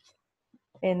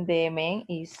 And the man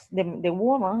is the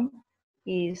woman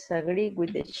is agree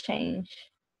with the change.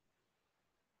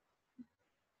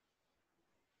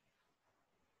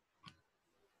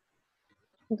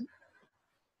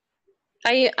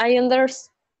 I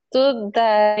understood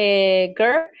that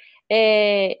girl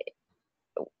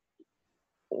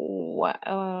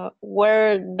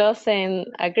where doesn't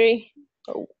agree.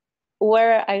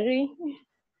 Where agree?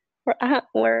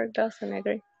 Where doesn't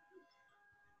agree?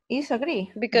 Is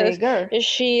agree Because the girl.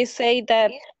 she said that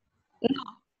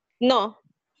no.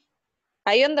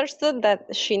 I understood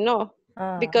that she no.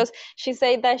 Because she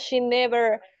said that she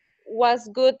never was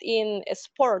good in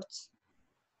sports.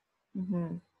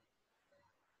 Mm-hmm.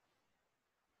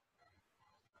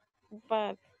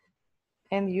 But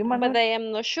you, Manuel? But I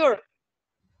am not sure.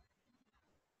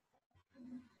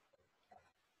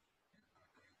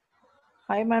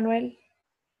 Hi, Manuel.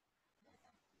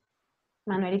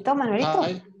 Manuelito.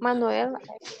 Hi. Manuel.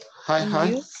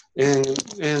 Hi.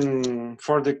 And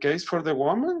for the case for the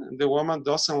woman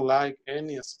doesn't like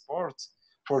any sports.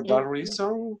 For that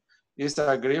reason, is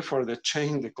agree for the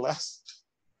change the class.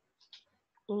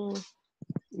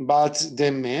 But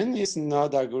the man is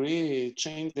not agree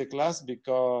change the class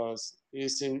because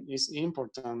it's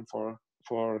important for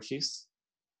his.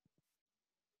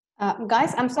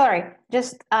 Guys, I'm sorry.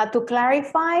 Just to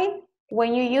clarify,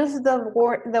 when you use the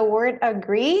word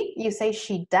agree, you say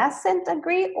she doesn't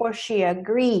agree or she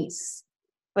agrees.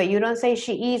 But you don't say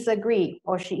she is agree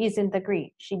or she isn't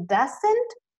agree. She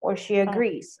doesn't or she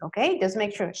agrees. Okay? Just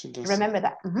make sure. Remember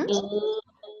that.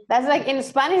 That's like in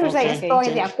Spanish we say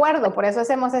estoy de acuerdo. Por eso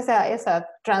hacemos esa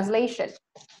translation.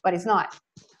 But it's not.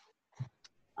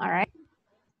 All right?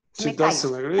 She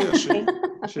doesn't agree or she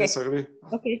disagree.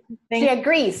 Okay. She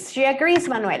agrees. She agrees,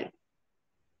 Manuel.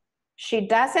 She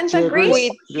doesn't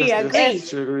agree. She agrees.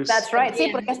 She agrees. That's right.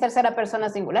 Sí, porque es tercera persona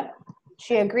singular.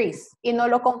 She agrees. Y no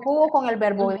lo conjugo con el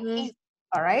verbo agree.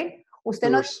 All right. Usted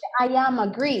no dice I am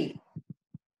agree.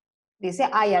 Dice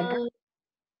I agree.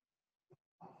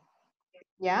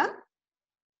 ¿Ya?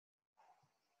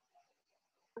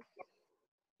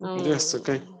 Yes,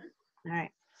 okay. All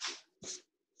right.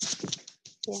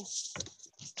 Yes.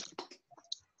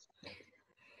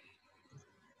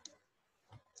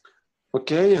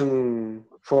 Okay, and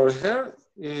for her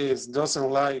is doesn't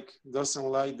like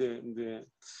the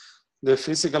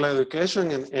physical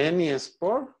education in any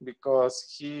sport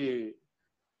because he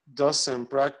doesn't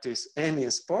practice any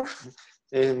sport,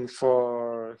 and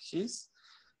for his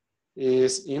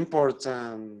is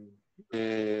important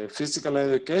physical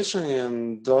education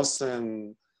and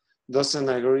doesn't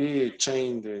agree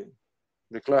change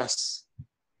the class.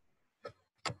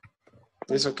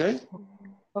 Is okay?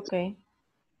 Okay.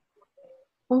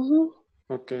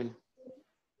 Okay.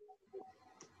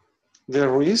 The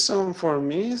reason for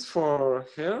me is for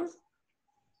her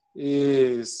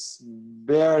is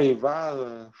very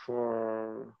bad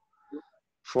for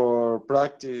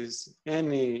practice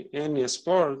any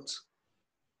sport.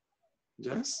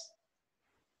 Yes.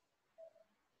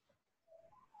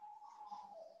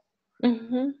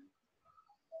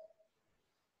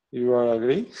 You are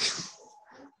agree?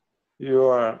 You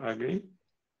are agree?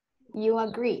 You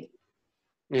agree.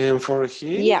 And for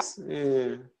his,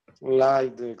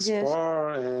 like the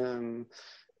sport and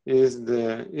is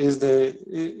the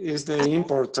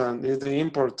important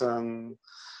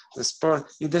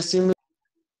sport. It's the same.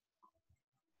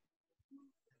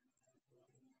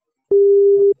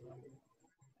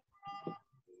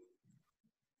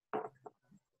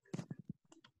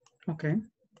 Okay.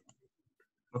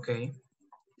 Okay.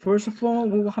 First of all,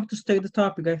 we will have to state the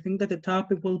topic. I think that the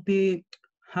topic will be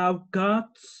how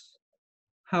goats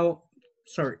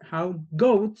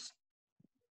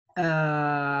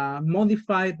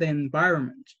modify the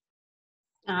environment.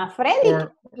 Freddy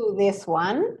can do this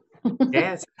one.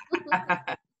 Yes.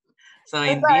 So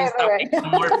in this topic,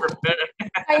 I'm more prepared.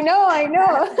 I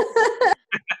know.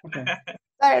 Okay.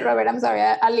 Sorry, Robert. I'm sorry.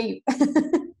 I'll leave.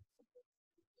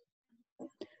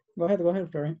 Go ahead,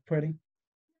 Freddy.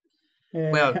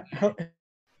 Well,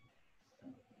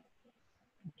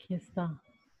 Aquí está.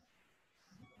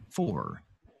 4.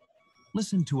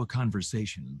 Listen to a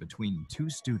conversation between two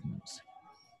students.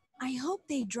 I hope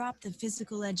they drop the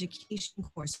physical education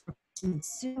course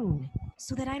soon,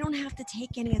 so that I don't have to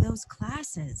take any of those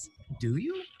classes. Do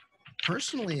you?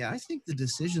 Personally, I think the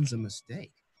decision's a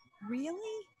mistake.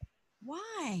 Really?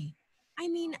 Why? I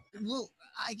mean... Well,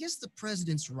 I guess the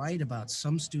president's right about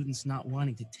some students not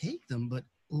wanting to take them, but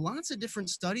Lots of different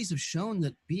studies have shown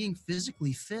that being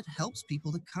physically fit helps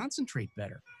people to concentrate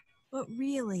better. But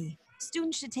really,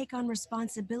 students should take on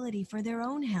responsibility for their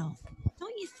own health,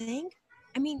 don't you think?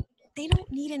 I mean, they don't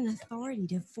need an authority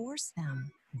to force them.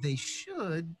 They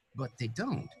should, but they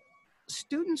don't.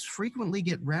 Students frequently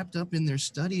get wrapped up in their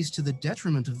studies to the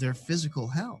detriment of their physical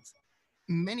health.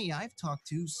 Many I've talked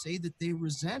to say that they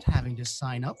resent having to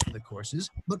sign up for the courses,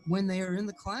 but when they are in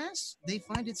the class, they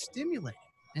find it stimulating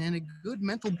and a good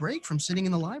mental break from sitting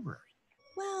in the library.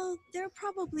 Well, they're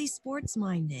probably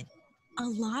sports-minded. A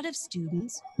lot of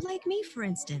students, like me for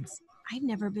instance, I've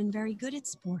never been very good at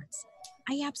sports.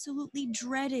 I absolutely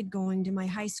dreaded going to my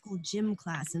high school gym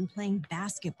class and playing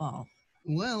basketball.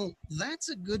 Well, that's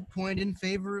a good point in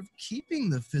favor of keeping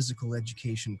the physical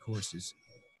education courses.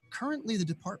 Currently, the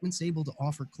department's able to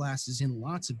offer classes in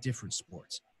lots of different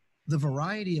sports. The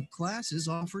variety of classes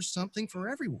offers something for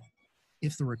everyone.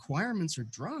 If the requirements are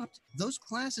dropped, those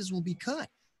classes will be cut.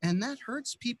 And that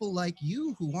hurts people like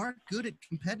you who aren't good at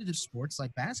competitive sports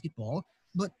like basketball,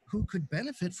 but who could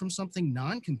benefit from something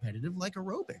non-competitive like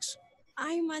aerobics.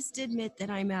 I must admit that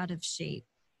I'm out of shape,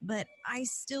 but I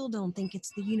still don't think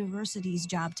it's the university's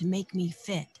job to make me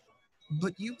fit.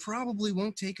 But you probably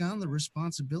won't take on the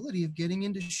responsibility of getting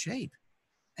into shape.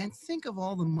 And think of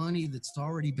all the money that's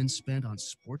already been spent on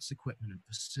sports equipment and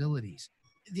facilities.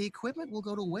 The equipment will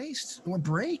go to waste or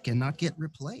break and not get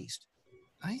replaced.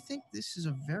 I think this is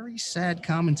a very sad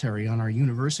commentary on our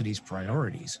university's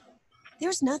priorities.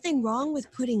 There's nothing wrong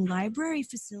with putting library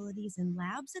facilities and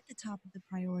labs at the top of the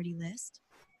priority list.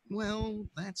 Well,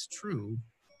 that's true,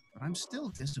 but I'm still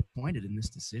disappointed in this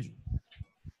decision.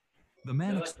 The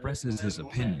man expresses his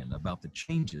opinion about the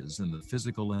changes in the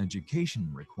physical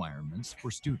education requirements for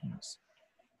students.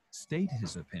 State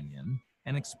his opinion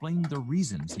and explain the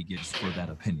reasons he gives for that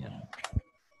opinion.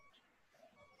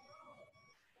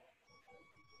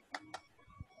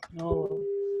 No.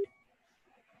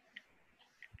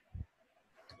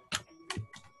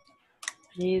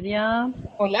 Lydia.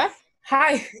 Hola.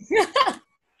 Hi.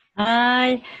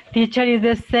 Hi. Teacher is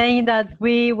the same that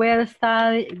we were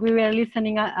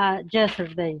listening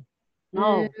yesterday.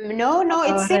 No. No,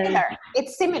 it's similar.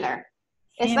 It's similar.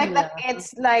 It's like the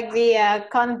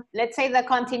let's say the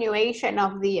continuation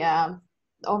of the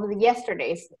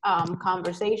yesterday's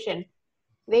conversation.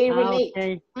 They relate.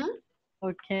 Okay.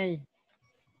 Okay.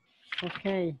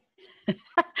 Okay.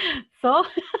 So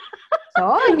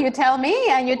you tell me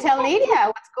and you tell Lydia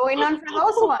what's going on for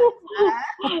those ones.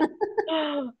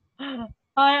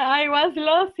 I was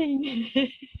losing.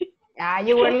 Yeah,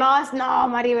 you were lost. No,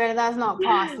 Maribel, that's not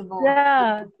possible.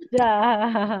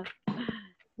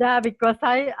 Yeah, because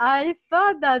I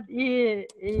thought that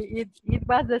it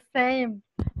was the same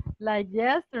like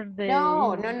yesterday.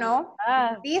 No.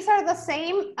 These are the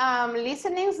same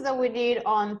listenings that we did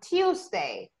on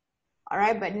Tuesday. All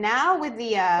right, but now with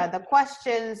the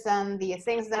questions and the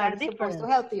things that are supposed to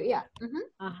help you. Yeah.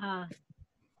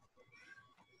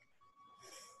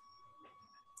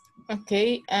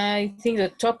 Okay, I think the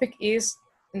topic is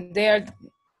they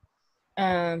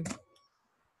are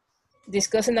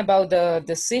discussing about the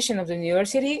decision of the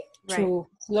university to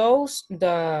close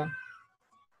the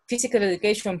physical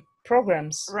education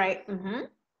programs. Right.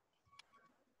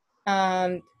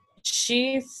 And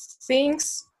she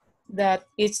thinks that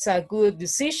it's a good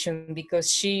decision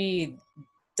because she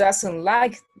doesn't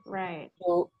like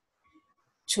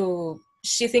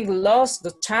she thinks lost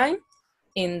the time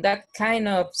in that kind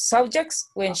of subjects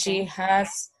when she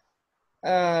has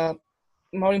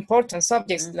more important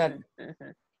subjects like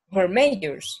her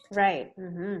majors. Right.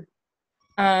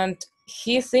 And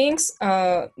he thinks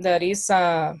that is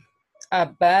a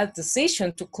bad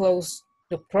decision to close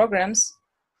the programs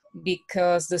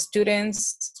because the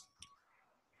students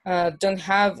don't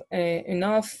have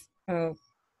enough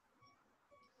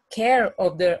care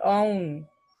of their own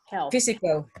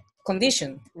physical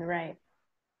condition. Right.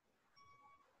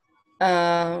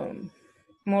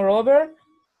 Moreover,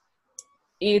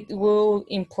 it will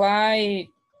imply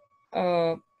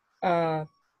a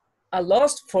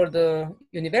loss for the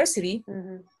university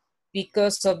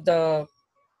because of the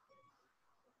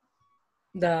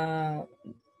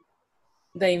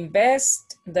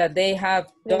invest that they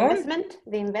have done.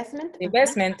 The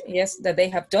investment, yes, that they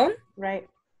have done. Right.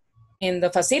 In the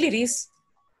facilities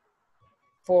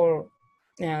for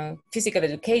physical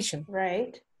education.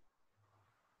 Right.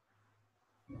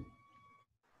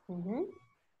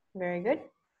 Very good.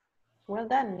 Well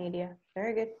done, Nydia.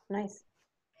 Very good. Nice.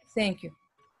 Thank you.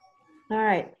 All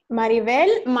right.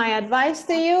 Maribel, my advice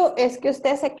to you es que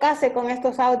usted se case con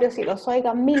estos audios y los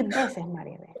oiga 1000 veces,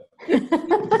 Maribel.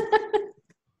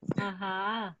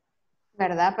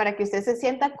 ¿verdad? Para que usted se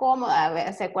sienta cómoda. A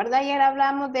ver, ¿se acuerda? Ayer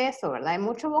hablamos de eso, ¿verdad? Hay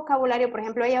mucho vocabulario. Por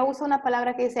ejemplo, ella usa una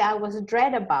palabra que dice, I was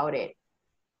dread about it.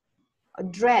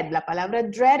 Dread, la palabra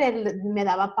dread me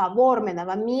daba pavor, me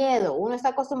daba miedo. Uno está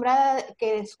acostumbrado a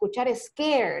escuchar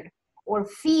scared o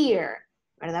fear,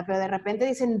 ¿verdad? Pero de repente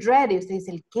dicen dread y usted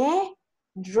dice, ¿el qué?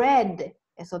 Dread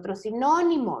es otro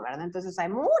sinónimo, ¿verdad? Entonces hay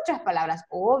muchas palabras,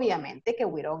 obviamente, que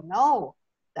we don't know.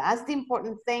 That's the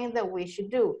important thing that we should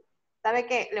do. ¿Sabe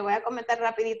qué? Le voy a comentar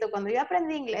rapidito. Cuando yo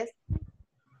aprendí inglés,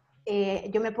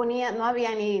 yo me ponía, no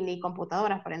había ni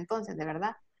computadoras por entonces, de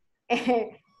verdad.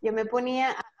 Yo me ponía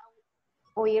a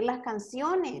oír las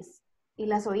canciones y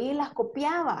las oía y las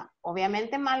copiaba.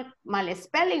 Obviamente mal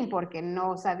spelling porque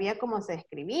no sabía cómo se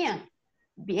escribían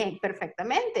bien,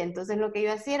 perfectamente. Entonces lo que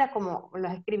yo hacía era como,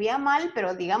 los escribía mal,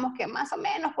 pero digamos que más o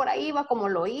menos por ahí iba como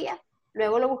lo oía.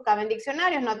 Luego lo buscaba en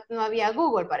diccionarios, no había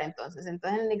Google para entonces en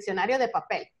el diccionario de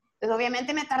papel. Entonces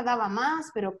obviamente me tardaba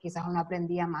más, pero quizás uno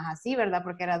aprendía más así, ¿verdad?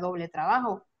 Porque era doble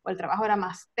trabajo, o el trabajo era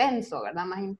más tenso, ¿verdad?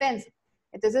 Más intenso.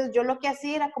 Entonces yo lo que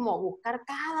hacía era como buscar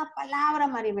cada palabra,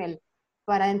 Maribel,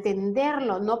 para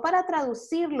entenderlo, no para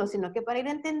traducirlo, sino que para ir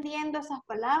entendiendo esas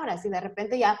palabras. Y de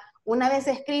repente ya, una vez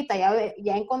escrita,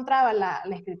 ya encontraba la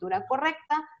escritura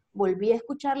correcta, volví a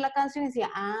escuchar la canción y decía,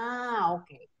 ah,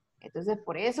 ok, entonces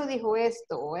por eso dijo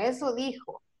esto, o eso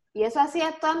dijo. Y eso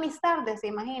hacía todas mis tardes, ¿se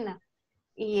imagina?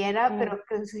 Y era, pero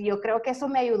yo creo que eso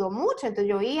me ayudó mucho. Entonces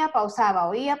yo oía,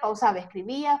 pausaba,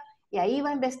 escribía, y ahí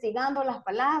iba investigando las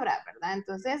palabras, ¿verdad?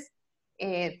 Entonces,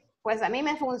 pues a mí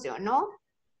me funcionó,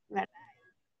 ¿verdad?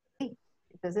 Sí.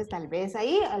 Entonces, tal vez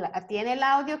ahí tiene el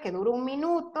audio que dura 1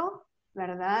 minuto,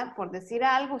 ¿verdad? Por decir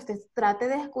algo, usted trate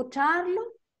de escucharlo.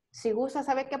 Si gusta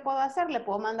saber qué puedo hacer, le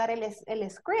puedo mandar el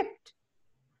script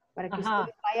para que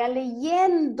usted vaya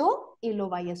leyendo y lo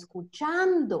vaya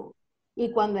escuchando.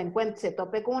 Y cuando se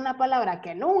tope con una palabra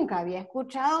que nunca había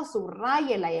escuchado,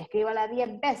 subráyela y escríbala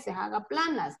 10 veces, haga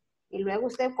planas. Y luego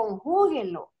usted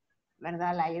conjúguelo,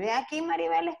 ¿verdad? La idea aquí,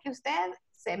 Maribel, es que usted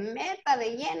se meta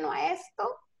de lleno a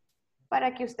esto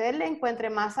para que usted le encuentre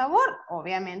más sabor.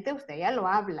 Obviamente usted ya lo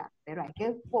habla, pero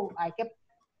hay que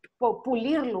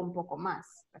pulirlo un poco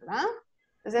más, ¿verdad?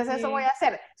 Entonces eso voy a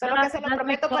hacer. Solo que se lo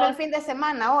prometo para el fin de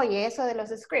semana, oye, eso de los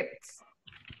scripts.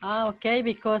 Okay,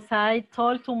 because I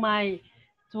told to my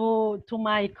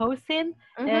cousin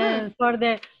and for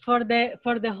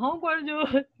the homework you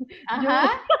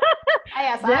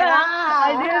yeah,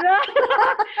 I did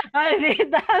that. I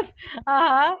did that.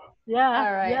 Yeah.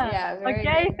 All right. Yeah. Very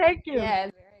okay. Good. Thank you.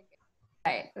 Yes.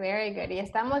 Right. Very good. Y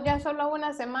estamos ya solo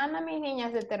una semana, mis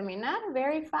niñas, de terminar.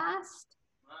 Very fast.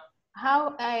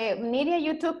 How, Nidia,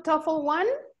 you took TOEFL 1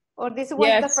 or this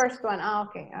was the first one? Oh,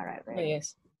 okay. All right.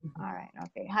 Yes. All right.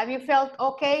 Okay. Have you felt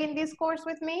okay in this course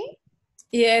with me?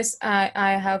 Yes,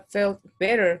 I have felt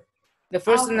better. The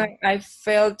first time I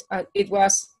felt it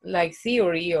was like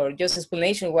theory or just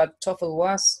explanation what TOEFL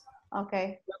was.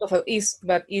 Okay. TOEFL is,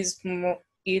 but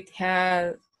it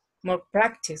has more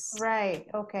practice. Right.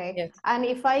 Okay. Yes. And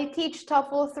if I teach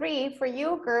TOEFL 3 for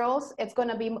you girls, it's going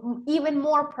to be even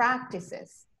more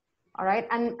practices. All right.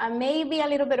 And maybe a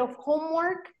little bit of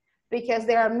homework because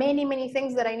there are many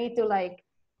things that I need to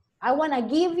I want to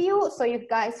give you so you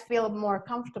guys feel more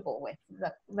comfortable with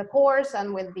the course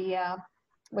and with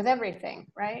with everything,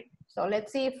 right? So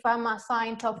let's see if I'm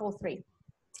assigned TOEFL 3.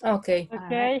 Okay.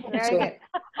 Okay. Right. Very good.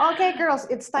 Okay, girls,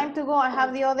 it's time to go. I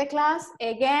have the other class.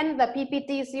 Again, the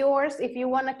PPT is yours. If you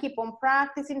want to keep on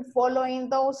practicing, following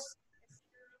those,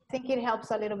 I think it helps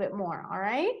a little bit more. All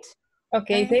right?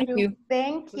 Okay, thank you.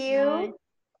 Thank you.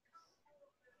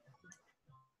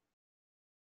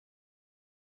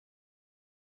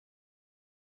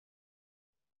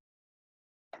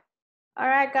 All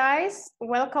right, guys,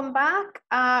 welcome back.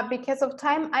 Because of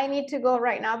time, I need to go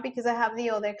right now because I have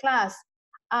the other class.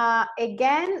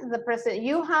 Again,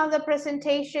 you have the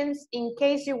presentations in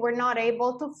case you were not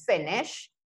able to finish,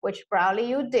 which probably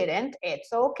you didn't.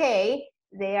 It's okay.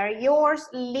 They are yours.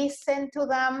 Listen to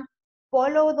them.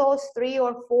 Follow those 3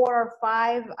 or 4 or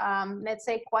 5, let's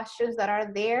say, questions that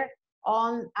are there.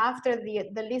 After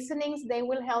the listenings, they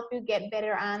will help you get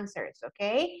better answers,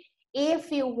 okay?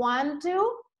 If you want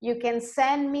to, you can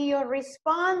send me your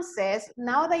responses.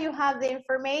 Now that you have the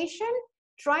information,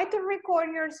 try to record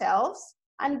yourselves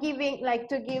and give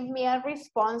me a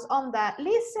response on that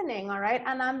listening, all right?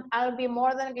 And I'll be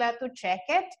more than glad to check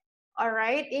it, all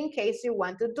right, in case you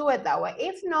want to do it that way.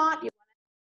 If not, you want to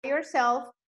do it yourself.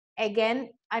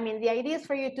 Again, the idea is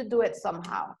for you to do it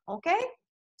somehow, okay?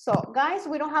 So guys,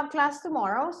 we don't have class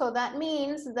tomorrow, so that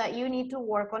means that you need to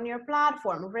work on your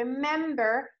platform.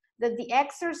 Remember that the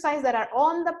exercise that are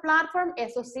on the platform,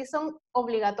 esos sí son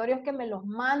obligatorios que me los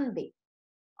mande.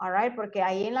 All right, porque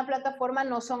ahí en la plataforma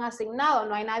no son asignados,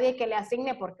 no hay nadie que le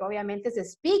asigne porque obviamente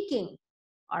es speaking.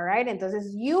 All right,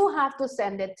 entonces you have to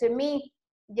send it to me,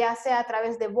 ya sea a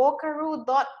través de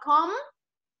vocaroo.com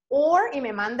y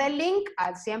me manda el link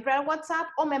siempre al WhatsApp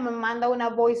o me manda una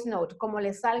voice note, como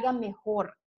le salga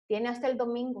mejor. Tiene hasta el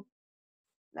domingo,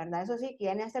 ¿verdad? Eso sí,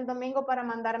 tiene hasta el domingo para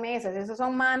mandarme esas. Esos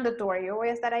son mandatory. Yo voy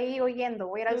a estar ahí oyendo.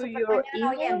 Voy a ir al super mañana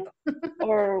oyendo.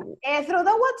 Or... through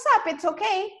the WhatsApp, it's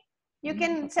okay. You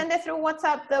can send it through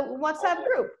WhatsApp, the WhatsApp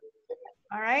group.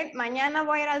 All right. Mañana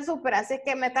voy a ir al super, así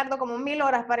que me tardo como 1000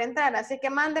 horas para entrar. Así que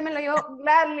mándemelo yo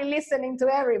gladly listening to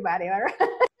everybody. All right.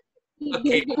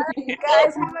 Okay.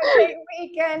 Guys, have a great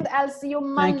weekend. I'll see you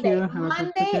Monday.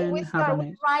 Monday we start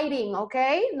with writing,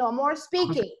 okay? No more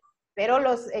speaking. Pero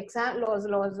los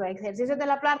ejercicios de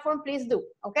la platform, please do,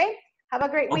 okay? Have a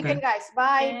great weekend, guys.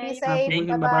 Bye. Be safe.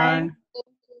 Bye-bye.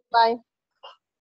 Bye.